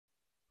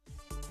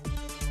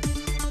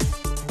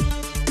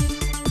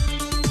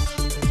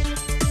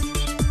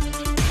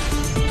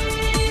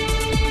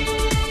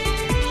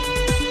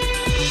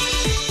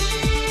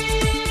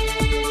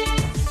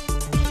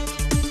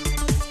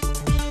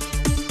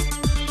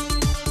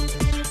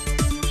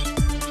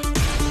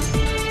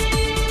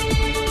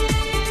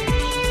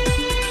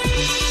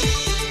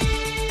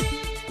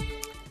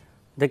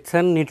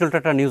দেখছেন neutral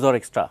tata news or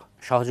extra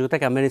সহযোগিতা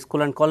ক্যাম্বেন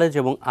school and college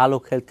এবং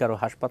আলোক হেলথ কেয়ার ও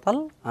হাসপাতাল।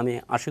 আমি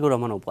আশিকুর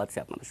রহমান উপু আছি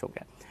আপনাদের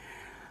সঙ্গে।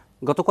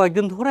 গত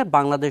কয়েকদিন ধরে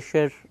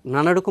বাংলাদেশের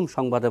নানা রকম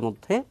সংবাদের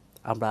মধ্যে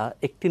আমরা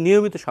একটি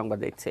নিয়মিত সংবাদ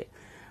দেখছি।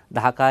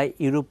 ঢাকায়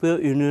ইউরোপীয়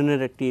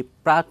ইউনিয়নের একটি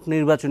প্রাক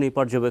নির্বাচনী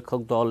পর্যবেক্ষক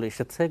দল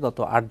এসেছে গত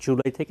 ৮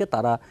 জুলাই থেকে।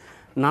 তারা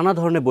নানা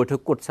ধরনের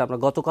বৈঠক করছে। আমরা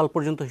গতকাল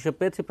পর্যন্ত হিসেব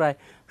পেয়েছি প্রায়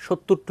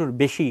 ৭০টির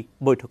বেশি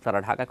বৈঠক তারা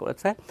ঢাকা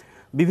করেছে।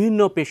 বিভিন্ন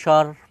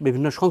পেশার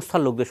বিভিন্ন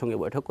সংস্থার লোকদের সঙ্গে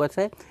বৈঠক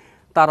করেছে।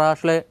 তারা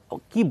আসলে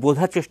কি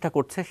বোঝার চেষ্টা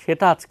করছে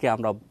সেটা আজকে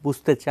আমরা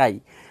বুঝতে চাই।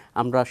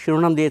 আমরা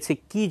শিরোনাম দিয়েছি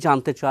কি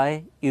জানতে চায়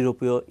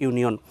ইউরোপীয়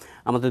ইউনিয়ন।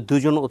 আমাদের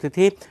দুজন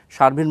অতিথি,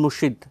 শারমিন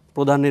মুর্শিদ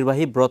প্রধান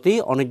নির্বাহী ব্রতী,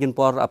 অনেকদিন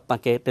পর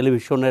আপনাকে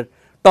টেলিভিশনের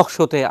টক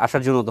শোতে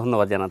আসার জন্য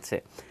ধন্যবাদ জানাচ্ছে।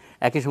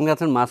 একই সঙ্গে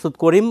আছেন মাসুদ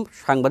করিম,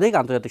 সাংবাদিক,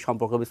 আন্তর্জাতিক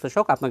সম্পর্ক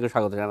বিশ্লেষক, আপনাকে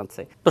স্বাগত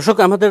জানাচ্ছে। দর্শক,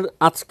 আমাদের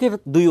আজকের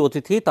দুই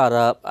অতিথি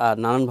তারা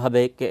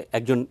নানানভাবে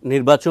একজন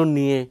নির্বাচন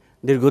নিয়ে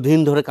দীর্ঘদিন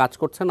ধরে কাজ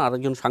করছেন,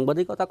 আরেকজন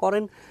সাংবাদিকতা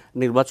করেন।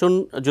 নির্বাচন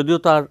যদিও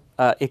তার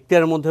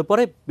এখতিয়ারের মধ্যে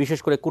পড়ে, বিশেষ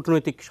করে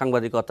কূটনৈতিক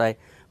সাংবাদিকতায়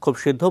খুব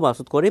সিদ্ধ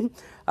মাসুদ করিম।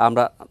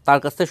 আমরা তার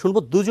কাছ থেকে শুনবো।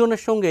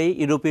 দুজনের সঙ্গেই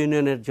ইউরোপীয়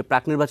ইউনিয়নের যে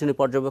প্রাক নির্বাচনী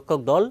পর্যবেক্ষক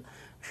দল,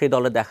 সেই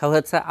দলে দেখা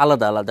হয়েছে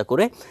আলাদা আলাদা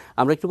করে।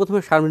 আমরা একটু প্রথমে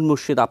শারমিন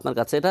মুর্শিদ আপনার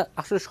কাছে। এটা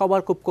আসলে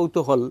সবার খুব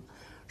কৌতূহল,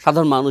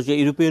 সাধারণ মানুষ, যে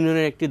ইউরোপীয়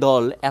ইউনিয়নের একটি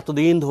দল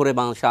এতদিন ধরে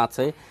বাংলাদেশে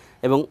আছে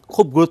এবং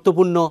খুব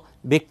গুরুত্বপূর্ণ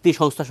ব্যক্তি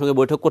সংস্থার সঙ্গে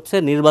বৈঠক করছে,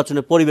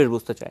 নির্বাচনের পরিবেশ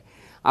বুঝতে চায়।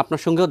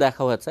 আপনার সঙ্গেও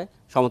দেখা হয়েছে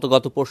সম্ভবত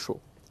গত পরশু।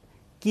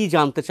 কি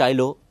জানতে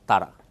চাইলো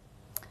তারা?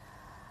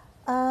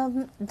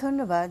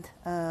 ধন্যবাদ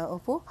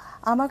অপু।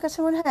 আমার কাছে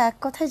মনে হয় এক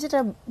কথায় যেটা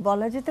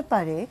বলা যেতে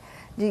পারে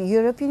যে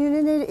ইউরোপিয়ান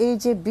ইউনিয়নের এই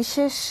যে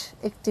বিশেষ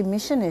একটি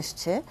মিশন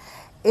এসছে,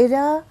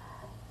 এরা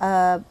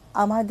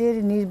আমাদের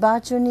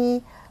নির্বাচনী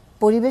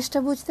পরিবেশটা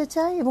বুঝতে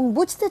চায় এবং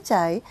বুঝতে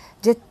চায়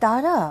যে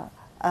তারা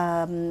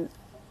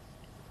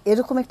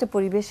এরকম একটা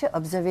পরিবেশে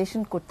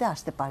অবজারভেশন করতে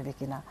আসতে পারবে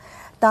কিনা।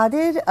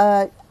 তাদের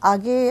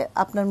আগে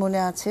আপনার মনে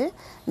আছে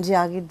যে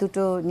আগের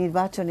দুটো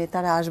নির্বাচনে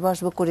তারা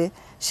আসবো করে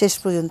শেষ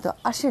পর্যন্ত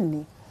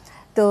আসেননি।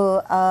 তো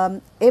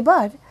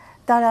এবার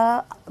তারা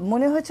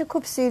মনে হচ্ছে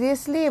খুব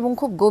সিরিয়াসলি এবং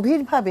খুব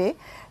গভীরভাবে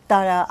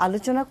তারা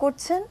আলোচনা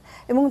করছেন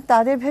এবং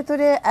তাদের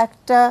ভেতরে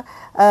একটা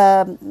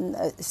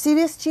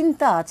সিরিয়াস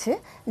চিন্তা আছে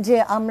যে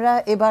আমরা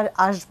এবার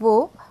আসবো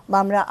বা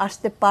আমরা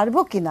আসতে পারবো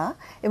কিনা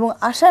এবং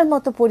আসার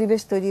মতো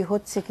পরিবেশ তৈরি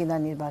হচ্ছে কিনা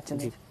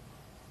নির্বাচনে।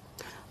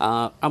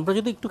 আমরা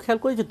যদি একটু খেয়াল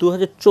করি যে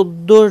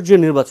 2014 যে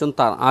নির্বাচন,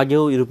 তার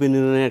আগেও ইউরোপিয়ান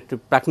ইউনিয়নের একটি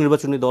প্রাক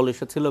নির্বাচনী দল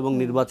এসেছিল এবং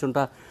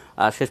নির্বাচনটা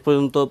শেষ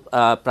পর্যন্ত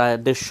প্রায়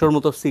 150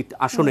 মতো সিট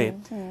আসনে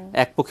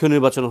একপক্ষীয়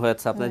নির্বাচন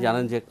হয়েছে। আপনারা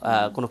জানেন যে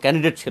কোনো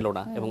ক্যান্ডিডেট ছিল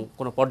না এবং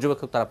কোনো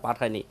পর্যবেক্ষক তারা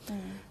পাঠায়নি।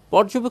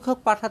 পর্যবেক্ষক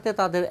পাঠাতে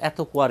তাদের এত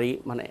কোয়ারি,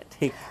 মানে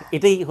ঠিক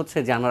এটাই হচ্ছে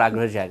জানার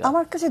আগ্রহের জায়গা।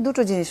 আমার কাছে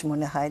দুটো জিনিস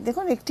মনে হয়।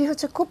 দেখুন, একটি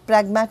হচ্ছে খুব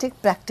প্র্যাগম্যাটিক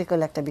প্র্যাকটিক্যাল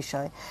একটা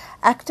বিষয়।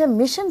 একটা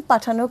মিশন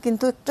পাঠানো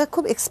কিন্তু একটা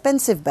খুব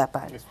এক্সপেন্সিভ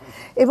ব্যাপার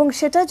এবং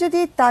সেটা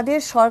যদি তাদের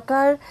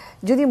সরকার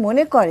যদি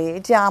মনে করে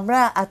যে আমরা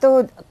এত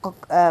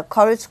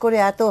খরচ করে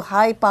এত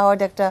হাই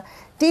পাওয়ার্ড একটা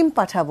টিম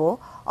পাঠাবো,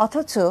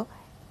 অথচ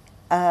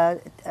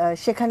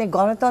সেখানে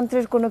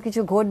গণতন্ত্রের কোনো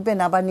কিছু ঘটবে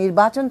না বা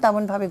নির্বাচন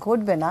তেমনভাবে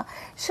ঘটবে না,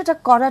 সেটা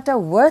করাটা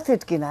ওয়ার্থ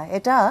ইট কিনা,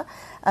 এটা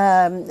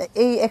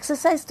এই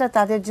এক্সারসাইজটা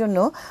তাদের জন্য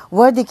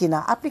ওয়ার্দি কিনা।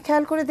 আপনি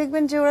খেয়াল করে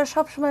দেখবেন যে ওরা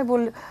সবসময়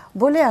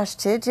বলে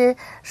আসছে যে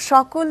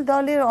সকল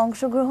দলের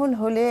অংশগ্রহণ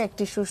হলে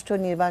একটি সুষ্ঠু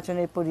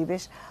নির্বাচনের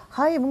পরিবেশ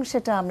হয় এবং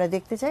সেটা আমরা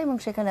দেখতে চাই এবং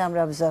সেখানে আমরা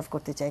অবজার্ভ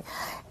করতে চাই।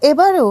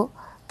 এবারও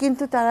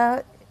কিন্তু তারা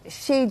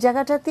সেই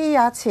জায়গাটাতেই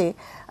আছে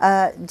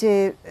যে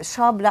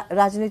সব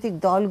রাজনৈতিক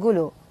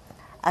দলগুলো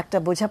একটা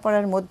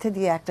বোঝাপড়ার মধ্যে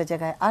দিয়ে একটা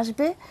জায়গায়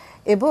আসবে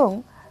এবং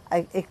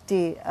একটি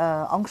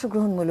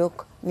অংশগ্রহণমূলক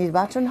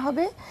নির্বাচন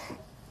হবে।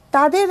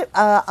 তাদের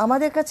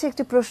আমাদের কাছে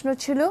একটি প্রশ্ন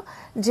ছিল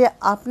যে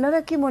আপনারা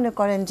কি মনে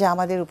করেন যে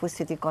আমাদের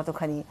উপস্থিতি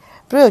কতখানি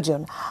প্রয়োজন।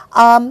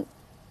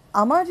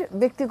 আমার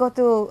ব্যক্তিগত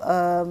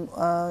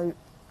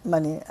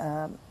মানে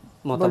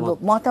বলবো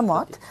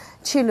মতামত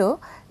ছিল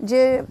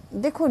যে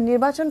দেখুন,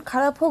 নির্বাচন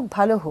খারাপ হোক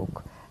ভালো হোক,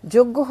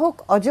 যোগ্য হোক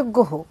অযোগ্য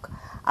হোক,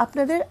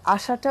 আপনাদের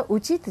আসাটা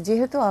উচিত,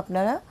 যেহেতু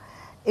আপনারা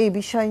এই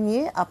বিষয়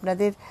নিয়ে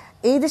আপনাদের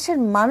এই দেশের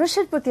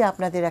মানুষের প্রতি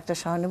আপনাদের একটা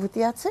সহানুভূতি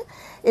আছে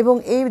এবং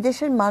এই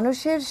দেশের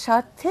মানুষের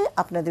স্বার্থে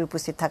আপনাদের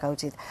উপস্থিত থাকা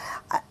উচিত।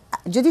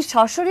 যদি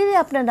সশরীরে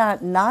আপনারা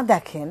না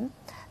দেখেন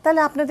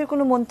তাহলে আপনাদের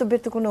কোনো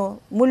মন্তব্যের তো কোনো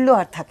মূল্য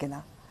আর থাকে না।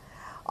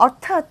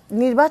 অর্থাৎ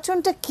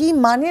নির্বাচনটা কি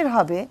মানের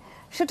হবে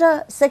সেটা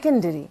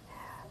সেকেন্ডারি।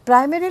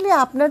 প্রাইমারিলি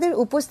আপনাদের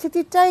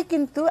উপস্থিতিটাই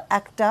কিন্তু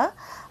একটা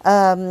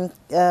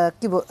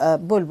কি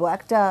বলবো,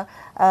 একটা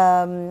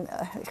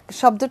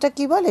শব্দটা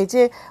কি বলে,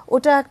 যে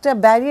ওটা একটা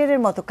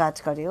ব্যারিয়ারের মতো কাজ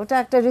করে, ওটা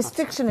একটা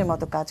রেস্ট্রিকশনের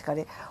মতো কাজ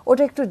করে,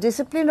 ওটা একটু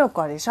ডিসিপ্লিনও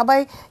করে। সবাই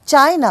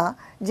চায় না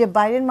যে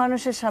বাইরের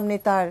মানুষের সামনে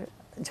তার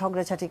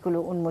ঝগড়াঝাটিগুলো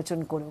উন্মোচন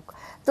করুক।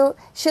 তো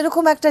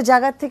সেরকম একটা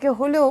জায়গা থেকে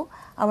হলেও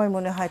আমার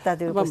মনে হয়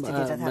তাদের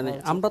উপস্থিতিটা মানে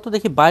আমরা তো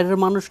দেখি বাইরের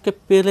মানুষকে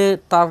পেলে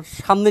তার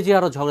সামনে যে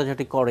আরো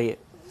ঝগড়াঝাটি করে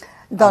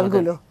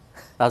দলগুলো,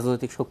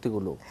 রাজনৈতিক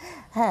শক্তিগুলো।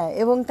 হ্যাঁ,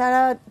 এবং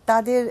তারা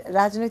তাদের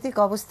রাজনৈতিক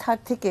অবস্থার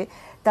থেকে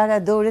তারা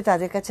দৌড়ে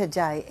তাদের কাছে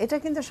যায়, এটা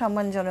কিন্তু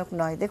সম্মানজনক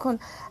নয়। দেখুন,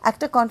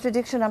 একটা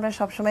কন্ট্রাডিকশন আমরা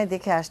সবসময়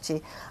দেখে আসছি।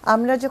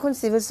 আমরা যখন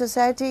সিভিল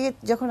সোসাইটি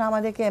যখন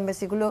আমাদেরকে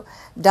এমবাসিগুলো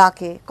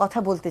ডাকে, কথা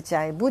বলতে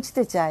চায়,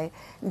 বুঝতে চায়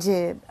যে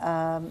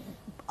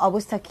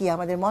অবস্থা কি,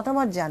 আমাদের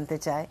মতামত জানতে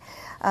চায়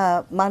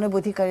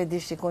মানবাধিকারের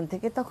দৃষ্টিকোণ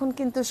থেকে, তখন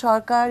কিন্তু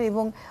সরকার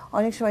এবং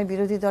অনেক সময়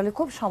বিরোধী দলে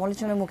খুব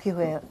সমালোচনামুখী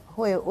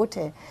হয়ে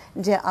ওঠে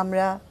যে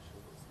আমরা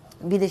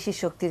বিদেশি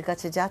শক্তির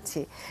কাছে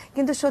যাচ্ছি।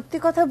 কিন্তু সত্যি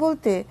কথা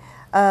বলতে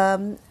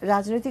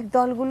রাজনৈতিক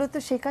দলগুলো তো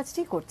সেই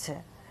কাজটি করছে।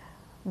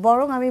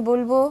 বরং আমি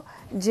বলবো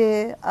যে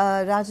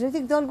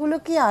রাজনৈতিক দলগুলো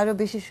কি আরো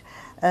বেশি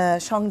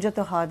সংযত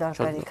হওয়া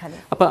দরকার এখানে।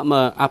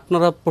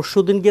 আপনারা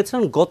পরশুদিন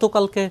গিয়েছিলেন,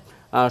 গতকালকে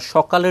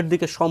সকালের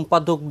দিকে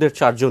সম্পাদকদের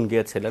 4 জন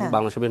গিয়েছিলেন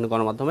বাংলাদেশের বিভিন্ন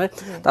গণমাধ্যমে।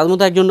 তার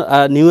মধ্যে একজন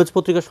নিউজ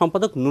পত্রিকার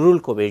সম্পাদক নুরুল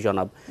কবির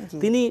জনাব,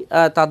 তিনি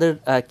তাদের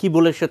কি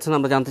বলে এসেছেন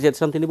আমরা জানতে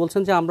চাইছিলাম। তিনি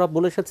বলছেন যে আমরা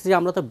বলে এসেছি যে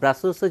আমরা তো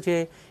ব্রাসেলসে যে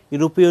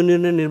ইউরোপীয়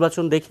ইউনিয়নের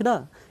নির্বাচন দেখি না,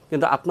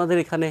 কিন্তু আপনাদের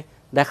এখানে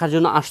দেখার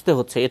জন্য আসতে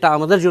হচ্ছে, এটা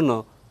আমাদের জন্য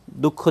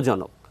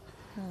দুঃখজনক।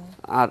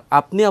 আর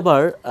আপনি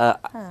আবার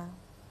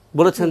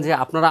বলেছেন যে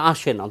আপনারা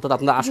আসেন, অন্তত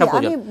আপনারা আসা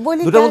প্রয়োজন।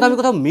 দুটোর মধ্যে আমি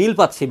কোথাও মিল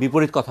পাচ্ছি,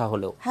 বিপরীত কথা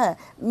হলেও। হ্যাঁ,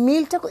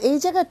 মিলটা এই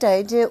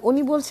জায়গাটায় যে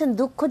উনি বলছেন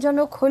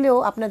দুঃখজনক হলেও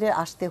আপনাদের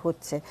আসতে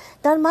হচ্ছে,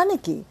 তার মানে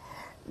কি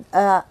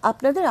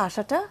আপনাদের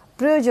আসাটা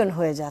প্রয়োজন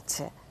হয়ে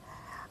যাচ্ছে।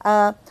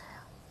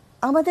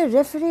 আমাদের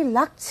রেফারি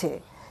লাগছে।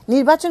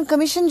 নির্বাচন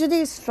কমিশন যদি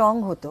স্ট্রং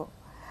হতো,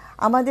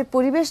 আমাদের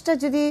পরিবেশটা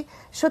যদি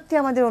সত্যি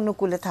আমাদের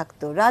অনুকূলে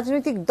থাকতো,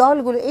 রাজনৈতিক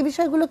দলগুলো, এই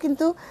বিষয়গুলো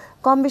কিন্তু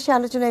কম বেশি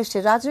আলোচনা এসছে,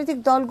 রাজনৈতিক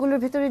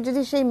দলগুলোর ভিতরে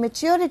যদি সেই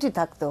ম্যাচিওরিটি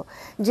থাকতো,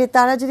 যে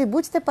তারা যদি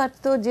বুঝতে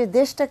পারতো যে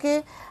দেশটাকে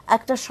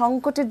একটা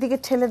সংকটের দিকে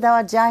ঠেলে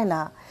দেওয়া যায়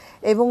না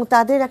এবং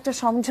তাদের একটা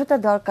সমঝোতা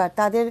দরকার,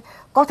 তাদের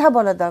কথা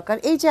বলা দরকার।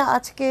 এই যে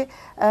আজকে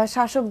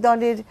শাসক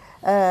দলের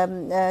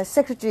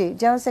সেক্রেটারি,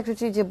 জেনারেল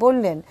সেক্রেটারি যে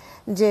বললেন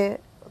যে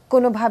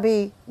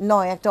কোনোভাবেই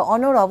নয়, একটা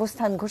অনড়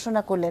অবস্থান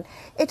ঘোষণা করলেন,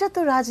 এটা তো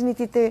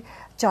রাজনীতিতে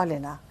চলে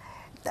না।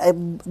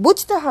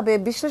 বুঝতে হবে,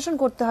 বিশ্লেষণ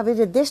করতে হবে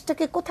যে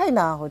দেশটাকে কোথায়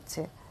নেওয়া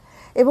হচ্ছে,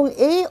 এবং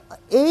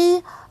এই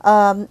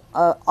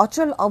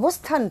অচল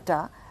অবস্থানটা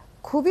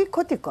খুবই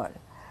ক্ষতিকর।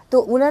 তো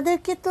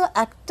ওনাদেরকে তো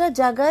একটা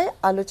জায়গায়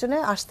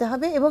আলোচনায় আসতে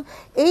হবে, এবং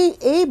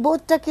এই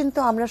বোধটা কিন্তু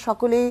আমরা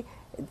সকলেই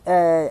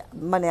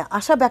মানে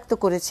আশা ব্যক্ত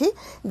করেছি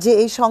যে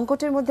এই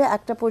সংকটের মধ্যে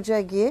একটা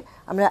পর্যায়ে গিয়ে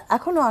আমরা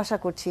এখনো আশা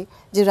করছি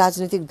যে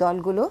রাজনৈতিক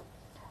দলগুলো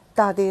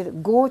তাদের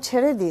গো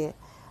ছেড়ে দিয়ে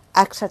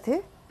একসাথে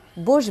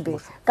বসবে।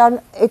 কারণ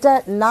এটা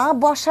না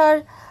বসার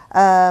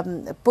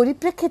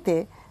পরিপ্রেক্ষিতে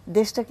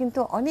দেশটা কিন্তু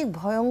অনেক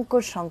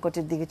ভয়ঙ্কর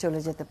সংকটের দিকে চলে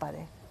যেতে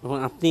পারে। এবং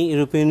আপনি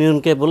ইউরোপীয়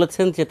ইউনিয়নকে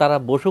বলেছেন যে তারা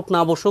বসুক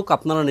না বসুক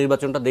আপনারা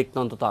নির্বাচনটা দেখতে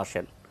অন্তত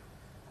আসেন।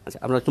 আচ্ছা,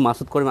 আমরা একটু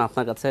মাসুদ করিম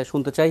আপনার কাছে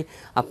শুনতে চাই।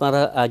 আপনারা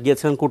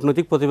গিয়েছিলেন,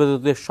 কূটনৈতিক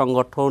প্রতিবেদকদের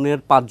সংগঠনের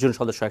 5 জন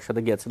সদস্য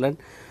একসাথে গিয়েছিলেন।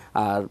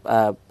 আর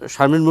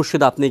শারমিন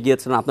মুর্শিদ আপনি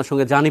গিয়েছিলেন, আপনার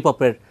সঙ্গে জানি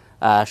পপের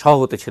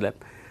সভাপতি ছিলেন।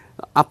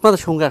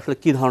 আপনাদের সঙ্গে আসলে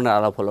কি ধরনের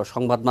আলাপ হলো?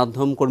 সংবাদ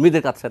মাধ্যম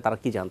কর্মীদের কাছে তারা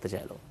কি জানতে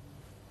চাইলো?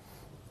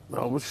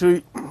 অবশ্যই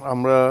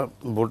আমরা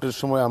ভোটের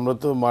সময় আমরা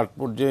তো মাঠ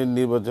পর্যায়ে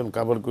নির্বাচন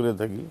কভার করে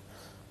থাকি,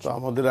 তো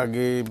আমাদের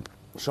আগে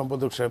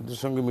সম্পাদক সাহেবদের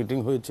সঙ্গে মিটিং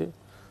হয়েছে।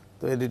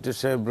 তো এডিটর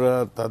সাহেবরা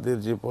তাদের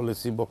যে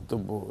পলিসি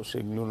বক্তব্য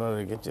সেগুলো ওনারা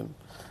রেখেছেন।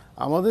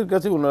 আমাদের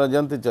কাছে ওনারা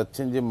জানতে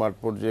চাচ্ছেন যে মাঠ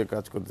পর্যায়ে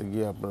কাজ করতে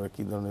গিয়ে আপনারা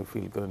কী ধরনের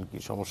ফিল করেন, কি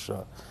সমস্যা,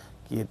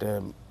 কি এটা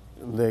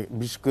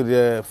বিশেষ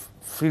করে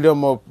ফ্রিডম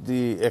অফ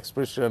দি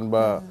এক্সপ্রেশন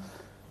বা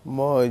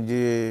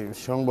যে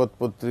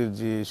সংবাদপত্রের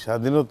যে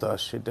স্বাধীনতা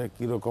সেটা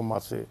কীরকম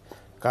আছে,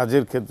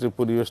 কাজের ক্ষেত্রে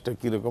পরিবেশটা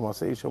কীরকম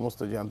আছে, এই সমস্ত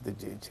জানতে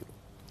চেয়েছিল।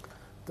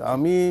 তা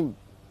আমি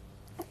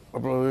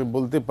আপনাদের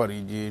বলতে পারি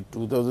যে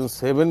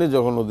 2007-এ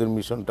যখন ওদের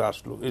মিশনটা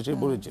আসলো, এসে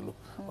পড়েছিল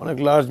অনেক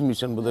লার্জ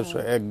মিশন, বোধহয়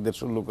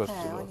 100-150 লোক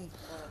আসছিল।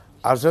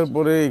 আসার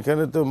পরে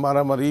এখানে তো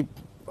মারামারি,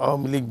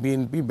 আওয়ামী লীগ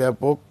বিএনপি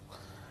ব্যাপক,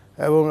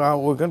 এবং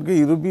ওইখানকে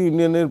ইউরোপীয়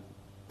ইউনিয়নের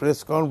প্রেস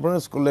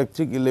কনফারেন্স করলো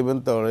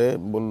 11th আওয়ারে,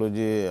 বললো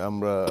যে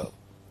আমরা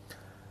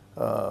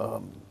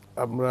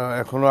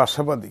এখনো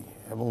আশাবাদী,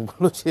 এবং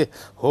বললো যে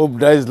হোপ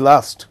ডাইজ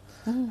লাস্ট।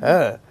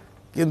 হ্যাঁ,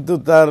 কিন্তু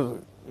তার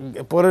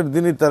পরের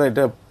দিনই তারা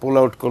এটা পুল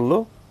আউট করলো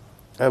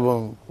এবং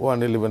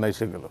 111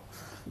 এসে গেল।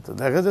 তো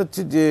দেখা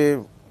যাচ্ছে যে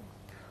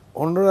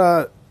অন্যরা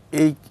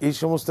এই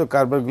সমস্ত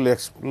কারবারগুলো,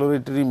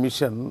 এক্সপ্লোরেটরি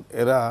মিশন,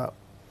 এরা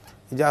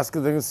যে আজকে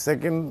দেখেন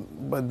সেকেন্ড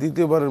বা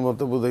দ্বিতীয়বারের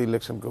মতো বোধহয়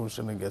ইলেকশন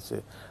কমিশনে গেছে,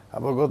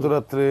 আবার গত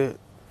রাত্রে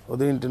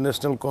ওদের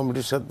ইন্টারন্যাশনাল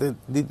কমিটির সাথে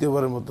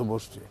দ্বিতীয়বারের মতো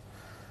বসছে।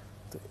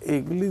 তো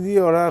এইগুলি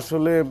দিয়ে ওরা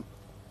আসলে,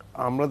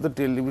 আমরা তো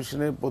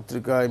টেলিভিশনে,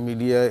 পত্রিকায়,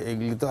 মিডিয়া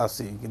এগুলি তো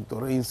আছেই, কিন্তু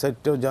ওরা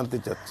ইনসাইটটাও জানতে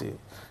চাচ্ছে।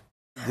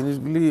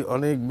 জিনিসগুলি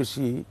অনেক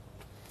বেশি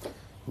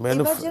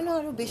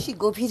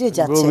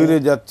গভীরে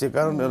যাচ্ছে,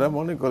 কারণ এরা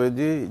মনে করে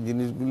যে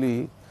জিনিসগুলি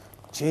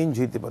চেঞ্জ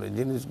হইতে পারে,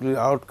 জিনিসগুলি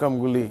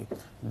আউটকামগুলি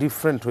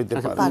ডিফারেন্ট হইতে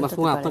পারে।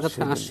 আপনার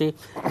কাছে আসি,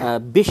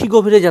 বেশি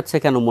গভীরে যাচ্ছে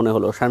কেন মনে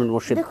হলো শারমিন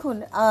মুর্শিদ? দেখুন,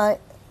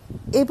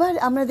 এবার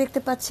আমরা দেখতে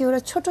পাচ্ছি ওরা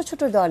ছোট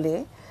ছোট দলে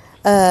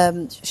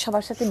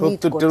সবার সাথে মিট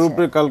করছে। 70টার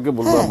উপরে কালকে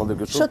বললো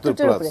আমাদেরকে, 70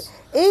 প্লাস।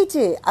 এই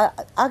যে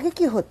আগে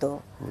কি হতো,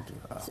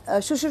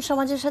 সুশীল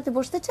সমাজের সাথে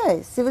বসতে চায়,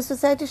 সিভিল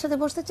সোসাইটির সাথে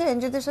বসতে চায়,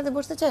 এনজিওদের সাথে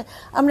বসতে চায়,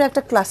 আমরা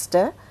একটা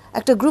ক্লাস্টার,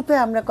 একটা গ্রুপে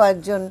আমরা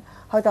কয়েকজন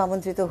হয়তো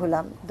আমন্ত্রিত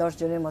হলাম 10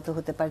 জনের মতো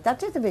হতে পারে, তার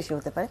চেয়ে বেশি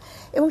হতে পারে,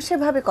 এবং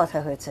সেভাবে কথা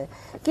হয়েছে।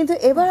 কিন্তু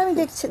এবার আমি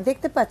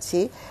দেখতে পাচ্ছি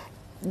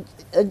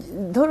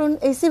ধরুন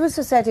এই সিভিল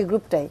সোসাইটি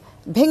গ্রুপটাই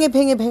ভেঙে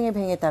ভেঙে ভেঙে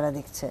ভেঙে তারা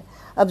দেখছে,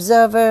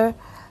 অবজারভার,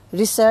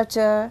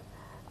 রিসার্চার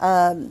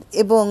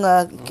এবং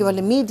কি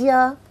বলে মিডিয়া,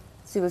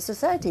 সিভিল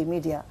সোসাইটি,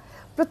 মিডিয়া,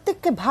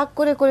 প্রত্যেককে ভাগ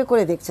করে করে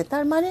করে দেখছে।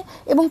 তার মানে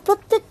এবং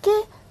প্রত্যেককে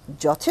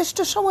যথেষ্ট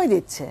সময়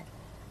দিচ্ছে,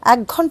 1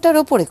 ঘন্টার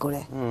ওপরে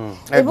করে।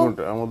 এবং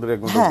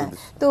হ্যাঁ,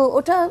 তো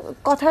ওটা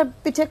কথার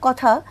পিঠে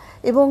কথা,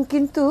 এবং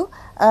কিন্তু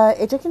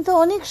এটা কিন্তু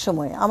অনেক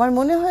সময় আমার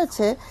মনে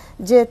হয়েছে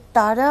যে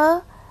তারা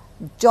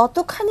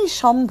যতখানি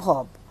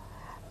সম্ভব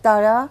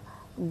তারা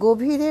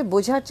গভীরে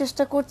বোঝার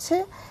চেষ্টা করছে,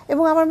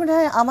 এবং আমার মনে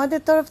হয় আমাদের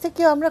তরফ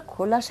থেকে আমরা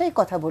খোলাসাই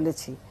কথা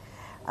বলেছি,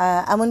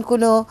 এমন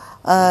কোনো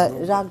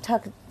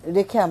রাগঢাক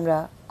রেখে আমরা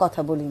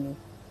কথা বলিনি।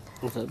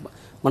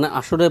 মানে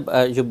আসলে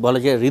যে বলে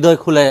যে হৃদয়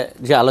খুলে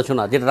যে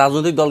আলোচনা, যেটা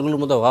রাজনৈতিক দলগুলোর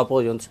মধ্যে হওয়া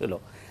প্রয়োজন ছিল,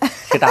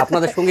 সেটা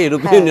আপনাদের সঙ্গে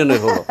ইউরোপীয় ইউনিয়নে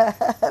হলো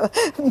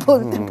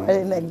বলতে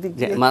পারেন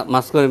একদিকে।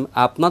 মাসকরিম,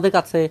 আপনাদের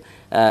কাছে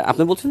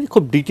আপনি বলছেন যে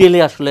খুব ডিটেইলে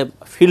আসলে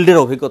ফিল্ডের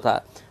অভিজ্ঞতা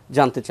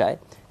জানতে চায়,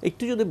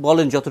 একটু যদি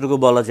বলেন যতটুকু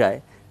বলা যায়,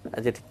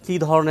 যেটা কি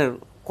ধরনের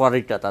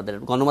কোয়ারিটা তাদের,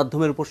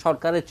 গণমাধ্যমের উপর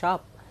সরকারের চাপ,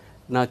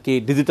 নাকি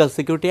ডিজিটাল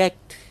সিকিউরিটি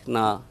অ্যাক্ট,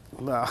 না?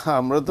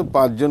 আমরা তো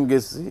 5 জন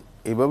গেছি,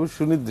 এভাবে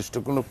সুনির্দিষ্ট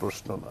কোনো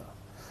প্রশ্ন না।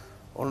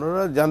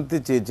 ওনারা জানতে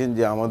চেয়েছেন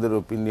যে আমাদের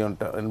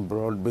ওপিনিয়নটা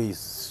ব্রড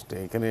বেসড,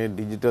 এখানে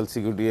ডিজিটাল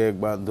সিকিউরিটি অ্যাক্ট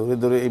বা ধরে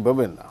ধরে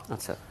এইভাবে না।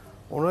 আচ্ছা,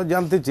 ওনারা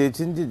জানতে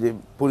চেয়েছেন যে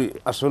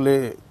আসলে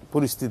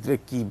পরিস্থিতিটা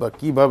কি, বা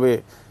কিভাবে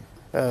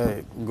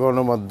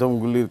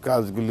গণমাধ্যমগুলির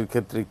কাজগুলির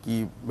ক্ষেত্রে কি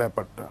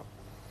ব্যাপারটা।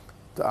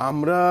 তো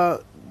আমরা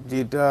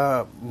যেটা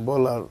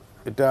বলার,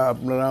 এটা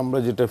আমরা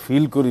যেটা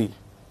ফিল করি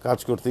কাজ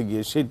করতে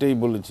গিয়ে সেটাই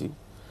বলেছি।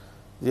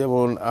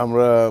 যেমন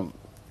আমরা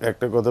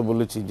একটা কথা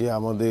বলেছি যে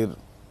আমাদের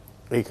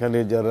এখানে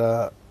যারা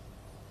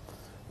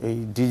এই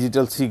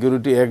ডিজিটাল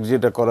সিকিউরিটি অ্যাক্ট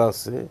যেটা করা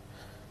আছে,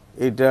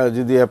 এটা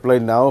যদি অ্যাপ্লাই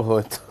নাও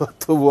হয়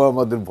তবুও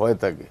আমাদের ভয়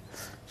থাকে।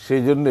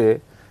 সেই জন্যে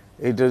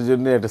এইটার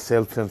জন্য একটা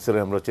সেলফ সেন্সারে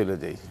আমরা চলে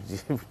যাই, যে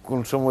কোন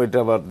সময় এটা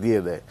আবার দিয়ে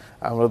দেয়।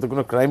 আমরা তো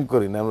কোনো ক্রাইম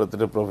করি না, আমরা তো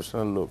এটা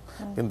প্রফেশনাল লোক,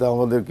 কিন্তু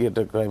আমাদেরকে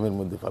এটা ক্রাইমের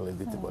মধ্যে ফেলে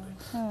দিতে পারে।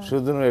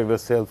 সুতরাং একটা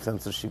সেলফ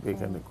সেন্সরশিপ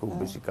এখানে খুব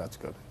বেশি কাজ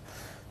করে।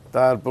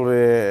 তারপরে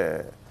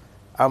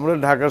আমরা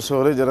ঢাকা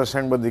শহরে যারা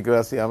সাংবাদিকরা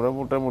আছি, আমরা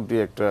মোটামুটি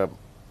একটা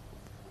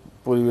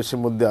পরিবেশের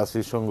মধ্যে আছি,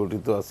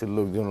 সংগঠিত আছি,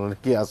 লোকজন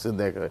অনেকে আছে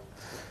দেখায়।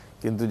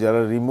 কিন্তু যারা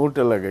রিমোট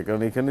এলাকায়,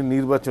 কারণ এখানে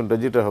নির্বাচনটা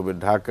যেটা হবে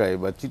ঢাকায়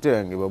বা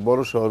চিটাগাঙ্গে বা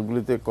বড়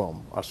শহরগুলিতে কম,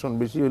 আসন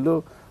বেশি হলেও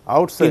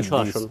আউটসাইড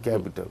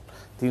ক্যাপিটাল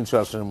 300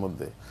 আসনের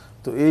মধ্যে,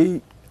 তো এই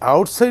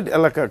আউটসাইড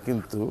এলাকা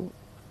কিন্তু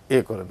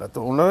করে না। তো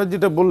ওনারা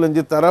যেটা বললেন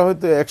যে তারা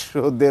হয়তো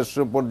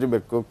 100-150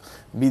 পর্যবেক্ষক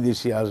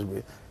বিদেশি আসবে,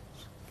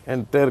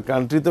 এন্টায়ার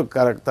কান্ট্রি তো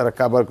তারা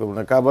কাভার করবে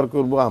না, কাভার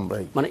করবো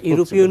আমরাই। মানে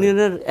ইউরোপীয়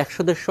ইউনিয়নের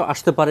 100-150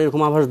 আসতে পারে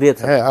এরকম আভাস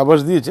দিয়েছে। হ্যাঁ,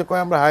 আভাস দিয়েছে,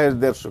 কয় আমরা হায়ার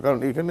 150, কারণ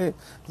এখানে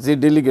যে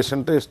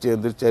ডেলিগেশনটা এসছে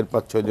এদের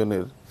 4-5-6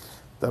 জনের,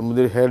 তার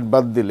মধ্যে হেড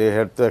বাদ দিলে,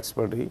 হেড তো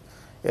এক্সপার্টই,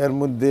 এর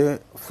মধ্যে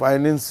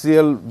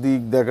ফাইন্যান্সিয়াল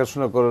দিক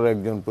দেখাশোনা করার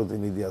একজন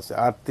প্রতিনিধি আছে,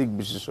 আর্থিক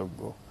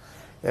বিশেষজ্ঞ,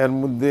 এর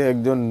মধ্যে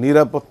একজন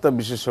নিরাপত্তা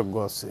বিশেষজ্ঞ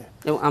আছে।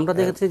 এবং আমরা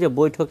দেখেছি যে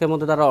বৈঠকের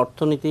মধ্যে তারা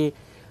অর্থনীতি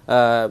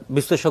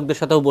বিশ্লেষকদের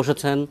সাথেও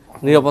বসেছেন,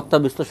 নিরাপত্তা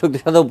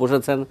বিশ্লেষকদের সাথেও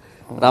বসেছেন,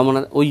 মানে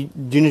ওই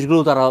জিনিসগুলো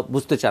তারা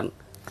বুঝতে চান।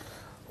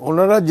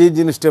 ওনারা যে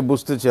জিনিসটা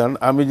বুঝতে চান,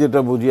 আমি যেটা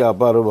বুঝি,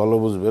 আপা আরো ভালো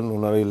বুঝবেন,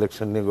 ওনারা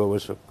ইলেকশন নিয়ে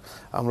গবেষক,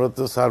 আমরা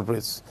তো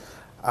সারপ্রাইজ।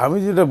 আমি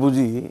যেটা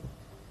বুঝি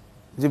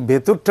যে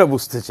ভেতরটা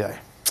বুঝতে চায়।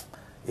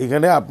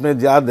 এখানে আপনি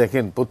যা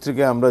দেখেন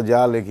পত্রিকায়, আমরা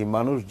যা লিখি,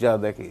 মানুষ যা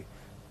দেখে,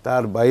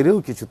 তার বাইরেও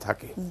কিছু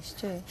থাকে।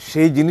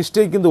 সেই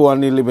জিনিসটাই কিন্তু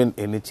 111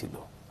 এনেছিল।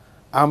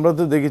 আমরা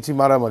তো দেখেছি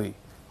মারামারি,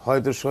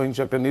 হয়তো সহিংস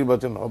একটা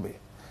নির্বাচন হবে,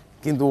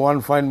 কিন্তু ওয়ান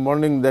ফাইন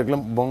মর্নিং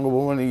দেখলাম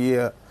বঙ্গভবন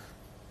গিয়ে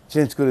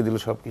চেঞ্জ করে দিল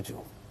সব কিছু।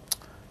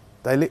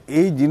 তাইলে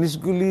এই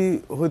জিনিসগুলি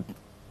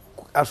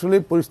আসলে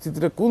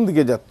পরিস্থিতিটা কোন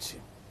দিকে যাচ্ছে,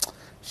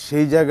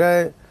 সেই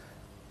জায়গায়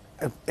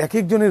এক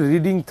একজনের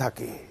রিডিং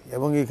থাকে।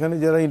 এবং এখানে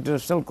যারা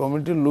ইন্টারন্যাশনাল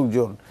কমিউনিটির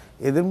লোকজন,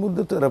 এদের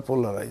মধ্যে তো এরা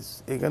পোলারাইজ।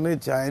 এখানে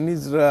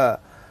চাইনিজরা,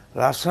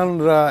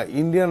 রাশিয়ানরা,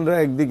 ইন্ডিয়ানরা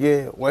একদিকে,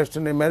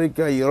 ওয়েস্টার্ন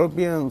আমেরিকা,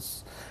 ইউরোপিয়ানস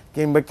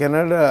কিংবা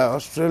কানাডা,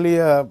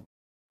 অস্ট্রেলিয়া,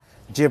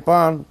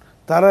 জাপান,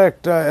 তারা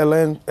একটা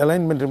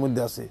অ্যালাইনমেন্টের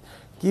মধ্যে আছে।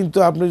 কিন্তু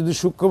আপনি যদি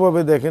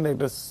সূক্ষ্মভাবে দেখেন,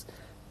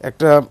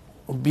 একটা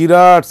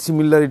বিরাট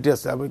সিমিলারিটি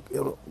আছে।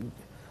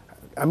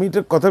 আমি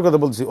এটা কথার কথা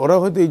বলছি, ওরা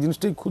হয়তো এই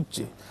জিনিসটাই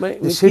খুঁজছে।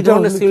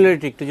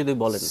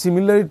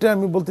 সিমিলারিটি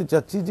আমি বলতে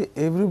চাচ্ছি যে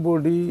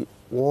everybody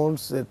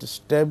wants to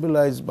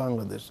stabilise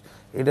Bangladesh.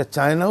 এটা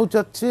চায়নাও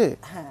চাচ্ছে,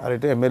 আর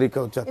এটা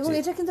আমেরিকাও চাচ্ছে। এবং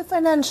এটা কিন্তু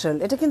ফাইন্যান্সিয়াল,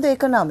 এটা কিন্তু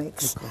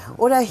ইকোনমিক্স।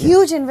 ওরা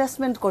হিউজ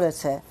ইনভেস্টমেন্ট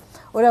করেছে,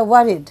 ওরা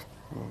ওয়ারিড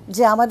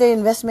যে আমাদের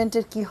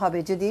ইনভেস্টমেন্টের কি হবে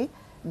যদি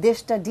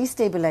দেশটা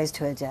ডিস্টেবিলাইজড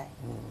হয়ে যায়,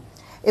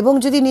 এবং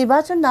যদি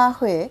নির্বাচন না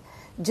হয়ে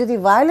যদি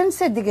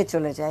ভায়োলেন্সের দিকে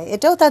চলে যায়,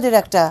 এটাও তাদের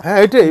একটা।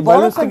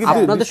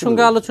 আপনাদের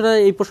সঙ্গে আলোচনা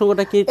এই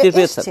প্রসঙ্গটা কি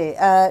এসেছে,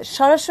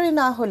 সরাসরি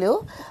না হলেও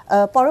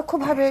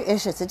পরোক্ষভাবে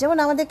এসেছে। যেমন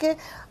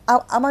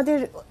আমাদের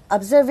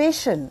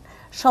অবজারভেশন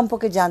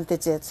সম্পর্কে জানতে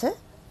চেয়েছে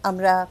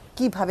আমরা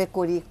কিভাবে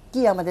করি,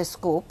 কি আমাদের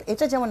স্কোপ,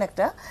 এটা যেমন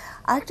একটা।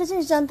 আরেকটা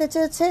জিনিস জানতে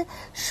চেয়েছে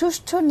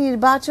সুষ্ঠু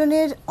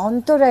নির্বাচনের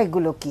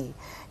অন্তরায়গুলো কি,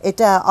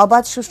 এটা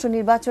অবাধ সুষ্ঠু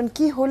নির্বাচন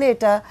কি হলে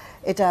এটা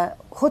এটা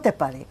হতে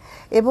পারে।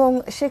 এবং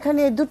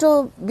সেখানে দুটো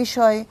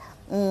বিষয়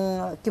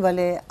কি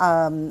বলে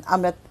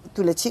আমরা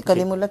তুলেছি,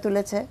 কলিমুল্লাহ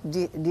তুলেছে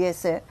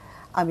ডিএসএ,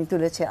 আমি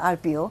তুলেছি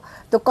আরপিও।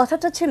 তো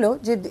কথাটা ছিল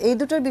যে এই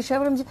দুটোর বিষয়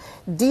বললাম যে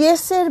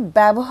ডিএসএর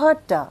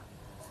ব্যবহারটা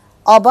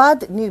অবাধ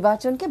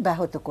নির্বাচনকে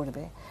ব্যাহত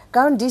করবে।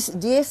 কারণ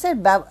ডিএসএর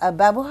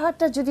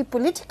ব্যবহারটা যদি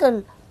পলিটিক্যাল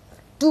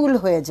টুল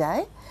হয়ে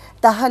যায়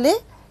তাহলে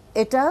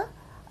এটা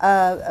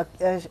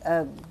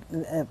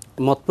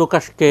মত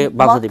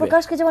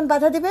প্রকাশকে যেমন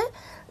বাধা দিবে,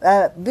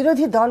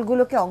 বিরোধী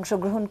দলগুলোকে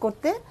অংশগ্রহণ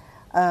করতে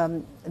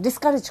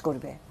ডিসকারেজ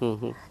করবে,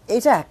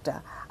 এটা একটা।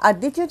 আর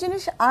দ্বিতীয়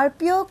জিনিস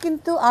আরপিও,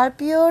 কিন্তু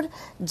আরপিওর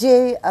যে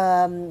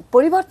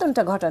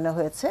পরিবর্তনটা ঘটানো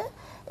হয়েছে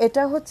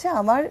এটা হচ্ছে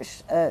আমার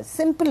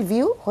সিম্পল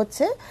ভিউ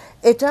হচ্ছে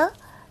এটা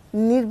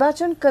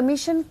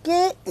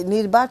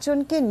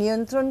নির্বাচনকে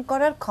নিয়ন্ত্রণ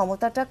করার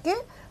ক্ষমতাটাকে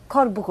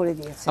খর্ব করে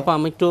দিয়েছে। আপা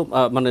আমি একটু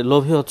মানে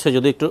লোভী হচ্ছে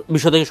যদি একটু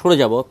বিষয় থেকে সরে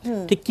যাব,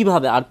 ঠিক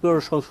কিভাবে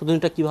আরপিওর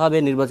সংশোধনীটা কিভাবে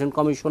নির্বাচন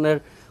কমিশনের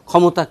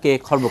ক্ষমতাকে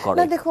খর্ব করে?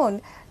 না দেখুন,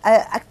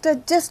 একটা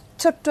জাস্ট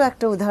ছোট্ট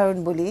একটা উদাহরণ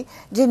বলি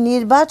যে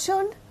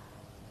নির্বাচন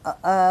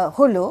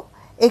হলো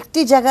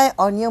একটি জায়গায়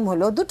অনিয়ম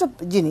হলো, দুটো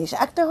জিনিস,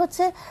 একটা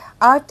হচ্ছে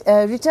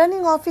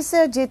রিটার্নিং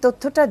অফিসার যে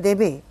তথ্যটা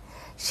দেবে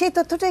সেই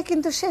তথ্যটাই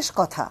কিন্তু শেষ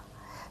কথা।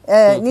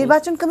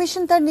 নির্বাচন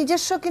কমিশন তার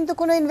নিজস্ব কিন্তু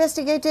কোনো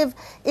ইনভেস্টিগেটিভ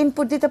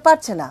ইনপুট দিতে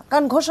পারছে না,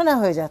 কারণ ঘোষণা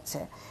হয়ে যাচ্ছে,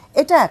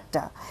 এটা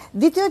একটা।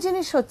 দ্বিতীয়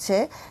জিনিস হচ্ছে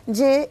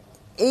যে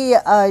এই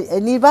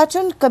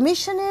নির্বাচন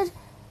কমিশনের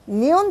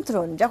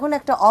নিয়ন্ত্রণ, যখন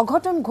একটা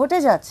অঘটন ঘটে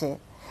যাচ্ছে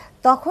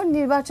তখন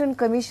নির্বাচন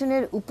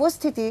কমিশনের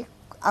উপস্থিতি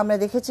আমরা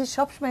দেখেছি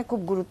সবসময়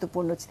খুব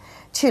গুরুত্বপূর্ণ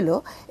ছিল।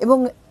 এবং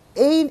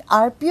এই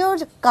আরপিওর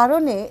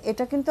কারণে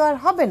এটা কিন্তু আর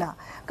হবে না,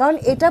 কারণ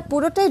এটা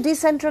পুরোটাই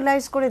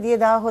ডিসেন্ট্রালাইজ করে দিয়ে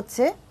দেওয়া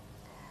হচ্ছে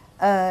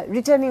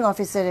রিটার্নিং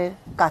অফিসারের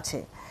কাছে।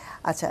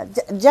 আচ্ছা,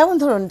 যেমন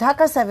ধরুন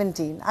ঢাকা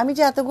 17, আমি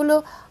যে এতগুলো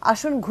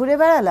আসন ঘুরে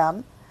বেড়ালাম,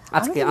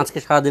 আজকে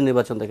সারাদিন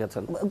নির্বাচন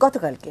দেখেছেন?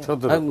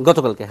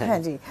 গতকালকে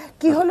হ্যাঁ জি,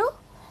 কি হলো,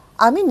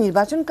 আমি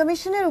নির্বাচন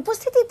কমিশনের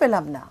উপস্থিতি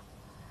পেলাম না,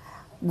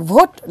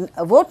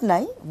 ভোট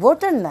নাই,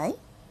 ভোটার নাই।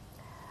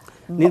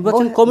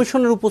 নির্বাচন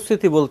কমিশনের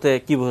উপস্থিতি বলতে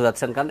কি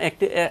বোঝাচ্ছেন? কারণ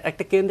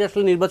একটা কেন্দ্রে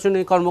আসলে নির্বাচনী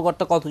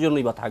কর্মকর্তা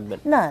কতজনই বা থাকবেন?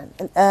 না,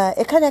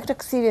 এখানে একটা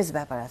সিরিয়াস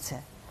ব্যাপার আছে।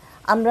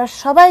 আমরা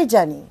সবাই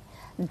জানি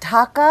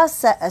ঢাকা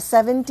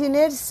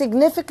 17-এর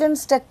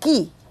সিগনিফিকেন্সটা কি,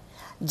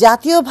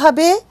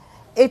 জাতীয়ভাবে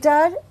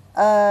এটার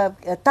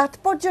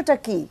তাৎপর্যটা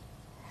কি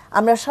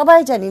আমরা সবাই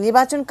জানি,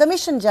 নির্বাচন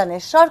কমিশন জানে,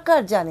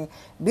 সরকার জানে,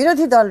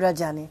 বিরোধী দলরা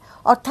জানে।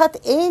 অর্থাৎ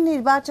এই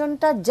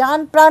নির্বাচনটা জান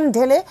প্রাণ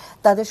ঢেলে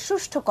তাদের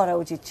সুষ্ঠু করা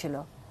উচিত ছিল।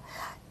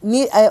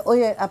 ওই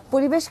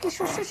পরিবেশ কি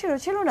সুষ্ঠু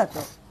ছিল না?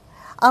 তো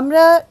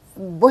আমরা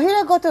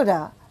বহিরাগতরা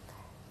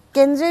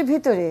কেন্দ্রের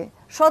ভিতরে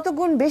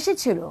শতগুণ বেশি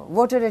ছিল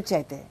ভোটারের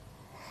চাইতে,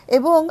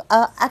 এবং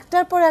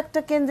একটার পর একটা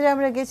কেন্দ্রে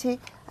আমরা গেছি,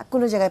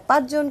 কোনো জায়গায়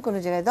 5 জন, কোনো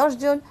জায়গায় 10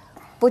 জন,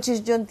 25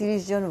 জন,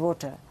 30 জন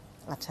ভোটার।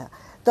 আচ্ছা,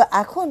 তো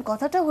এখন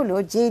কথাটা হলো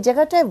যে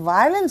জায়গাটায়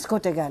ভায়োলেন্স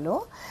ঘটে গেল,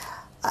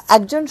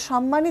 একজন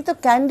সম্মানিত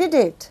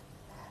ক্যান্ডিডেট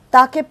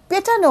তাকে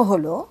পেটানো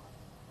হলো,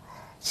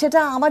 সেটা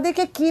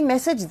আমাদেরকে কি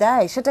মেসেজ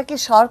দেয়, সেটা কি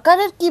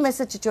সরকারের কি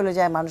মেসেজ চলে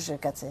যায় মানুষের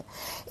কাছে?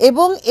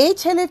 এবং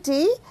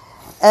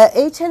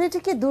এই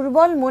ছেলেটিকে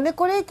দুর্বল মনে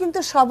করে কিন্তু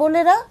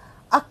সবলেরা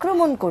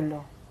আক্রমণ করলো,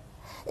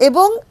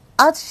 এবং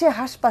আজ সে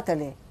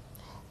হাসপাতালে।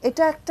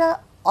 এটা একটা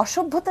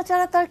অসভ্যতা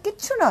ছাড়া তার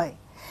কিচ্ছু নয়।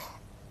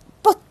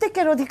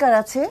 প্রত্যেকের অধিকার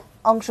আছে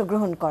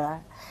অংশগ্রহণ করার,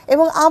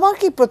 এবং আমার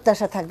কি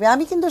প্রত্যাশা থাকবে?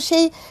 আমি কিন্তু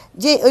সেই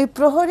যে ওই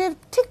প্রহরের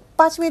ঠিক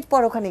 5 মিনিট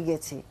পর ওখানে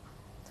গেছি,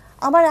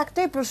 আমার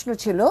একটাই প্রশ্ন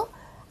ছিল,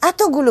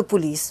 এতগুলো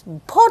পুলিশ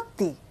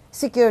ভর্তি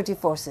সিকিউরিটি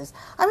ফোর্সেস,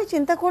 আমি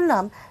চিন্তা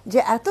করলাম যে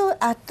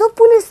এত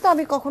পুলিশ তো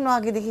আমি কখনো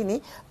আগে দেখিনি।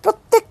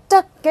 প্রত্যেকটা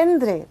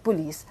কেন্দ্রে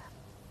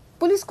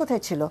পুলিশ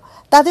কোথায় ছিল?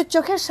 তাদের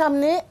চোখের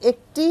সামনে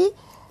একটি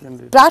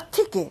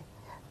প্রার্থীকে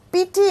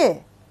পিটিয়ে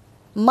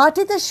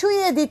মাটিতে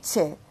শুইয়ে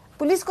দিচ্ছে,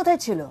 পুলিশ কোথায়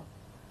ছিল?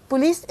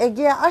 পুলিশ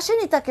এগিয়ে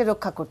আসেনি তাকে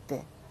রক্ষা করতে।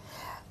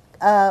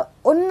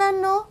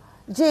 অন্যান্য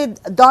যে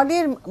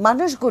দলের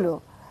মানুষগুলো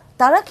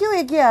তারা কেউ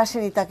এগিয়ে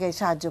আসেনি তাকে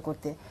সাহায্য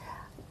করতে।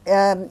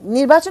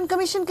 নির্বাচন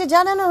কমিশনকে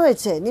জানানো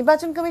হয়েছে,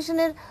 নির্বাচন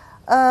কমিশনের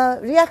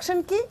রিয়াকশন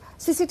কি?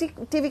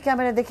 সিসিটিভি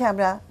ক্যামেরা দেখে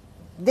আমরা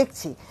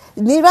দেখছি।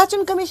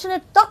 নির্বাচন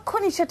কমিশনের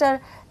তখনই সেটার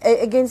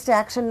এগেনস্টে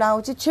অ্যাকশন নেওয়া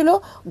উচিত ছিল,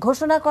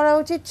 ঘোষণা করা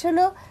উচিত ছিল,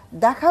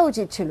 দেখা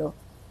উচিত ছিল।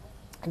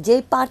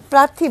 যেই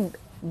প্রার্থী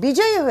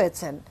বিজয়ী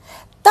হয়েছেন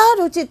তার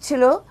উচিত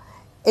ছিল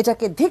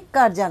এটাকে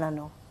ধিক্কার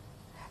জানানো,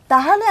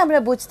 তাহলে আমরা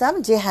বুঝতাম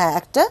যে হ্যাঁ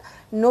একটা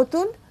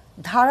নতুন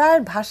ধারার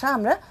ভাষা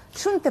আমরা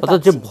শুনতে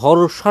পাচ্ছি। যে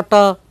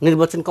ভরসাটা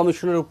নির্বাচন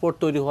কমিশনের উপর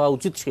তৈরি হওয়া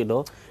উচিত ছিল,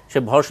 সে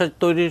ভরসা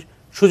তৈরির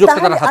সুযোগটা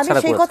তারা হাতছাড়া করেছে।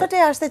 আমি সেই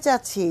কথাটাই আসতে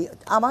চাচ্ছি,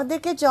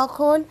 আমাদেরকে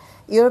যখন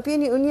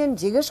ইউরোপিয়ান ইউনিয়ন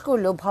জিজ্ঞেস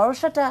করলো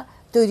ভরসাটা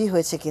তৈরি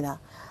হয়েছে কিনা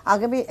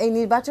আগামী এই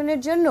নির্বাচনের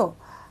জন্য,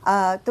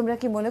 তোমরা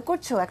কি মনে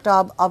করছো একটা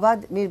অবাধ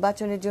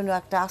নির্বাচনের জন্য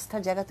একটা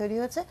আস্থার জায়গা তৈরি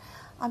হয়েছে?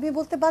 আমি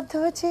বলতে বাধ্য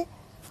হয়েছি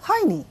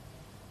হয়নি।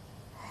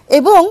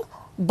 এবং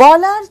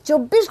বলার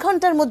 24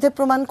 ঘন্টার মধ্যে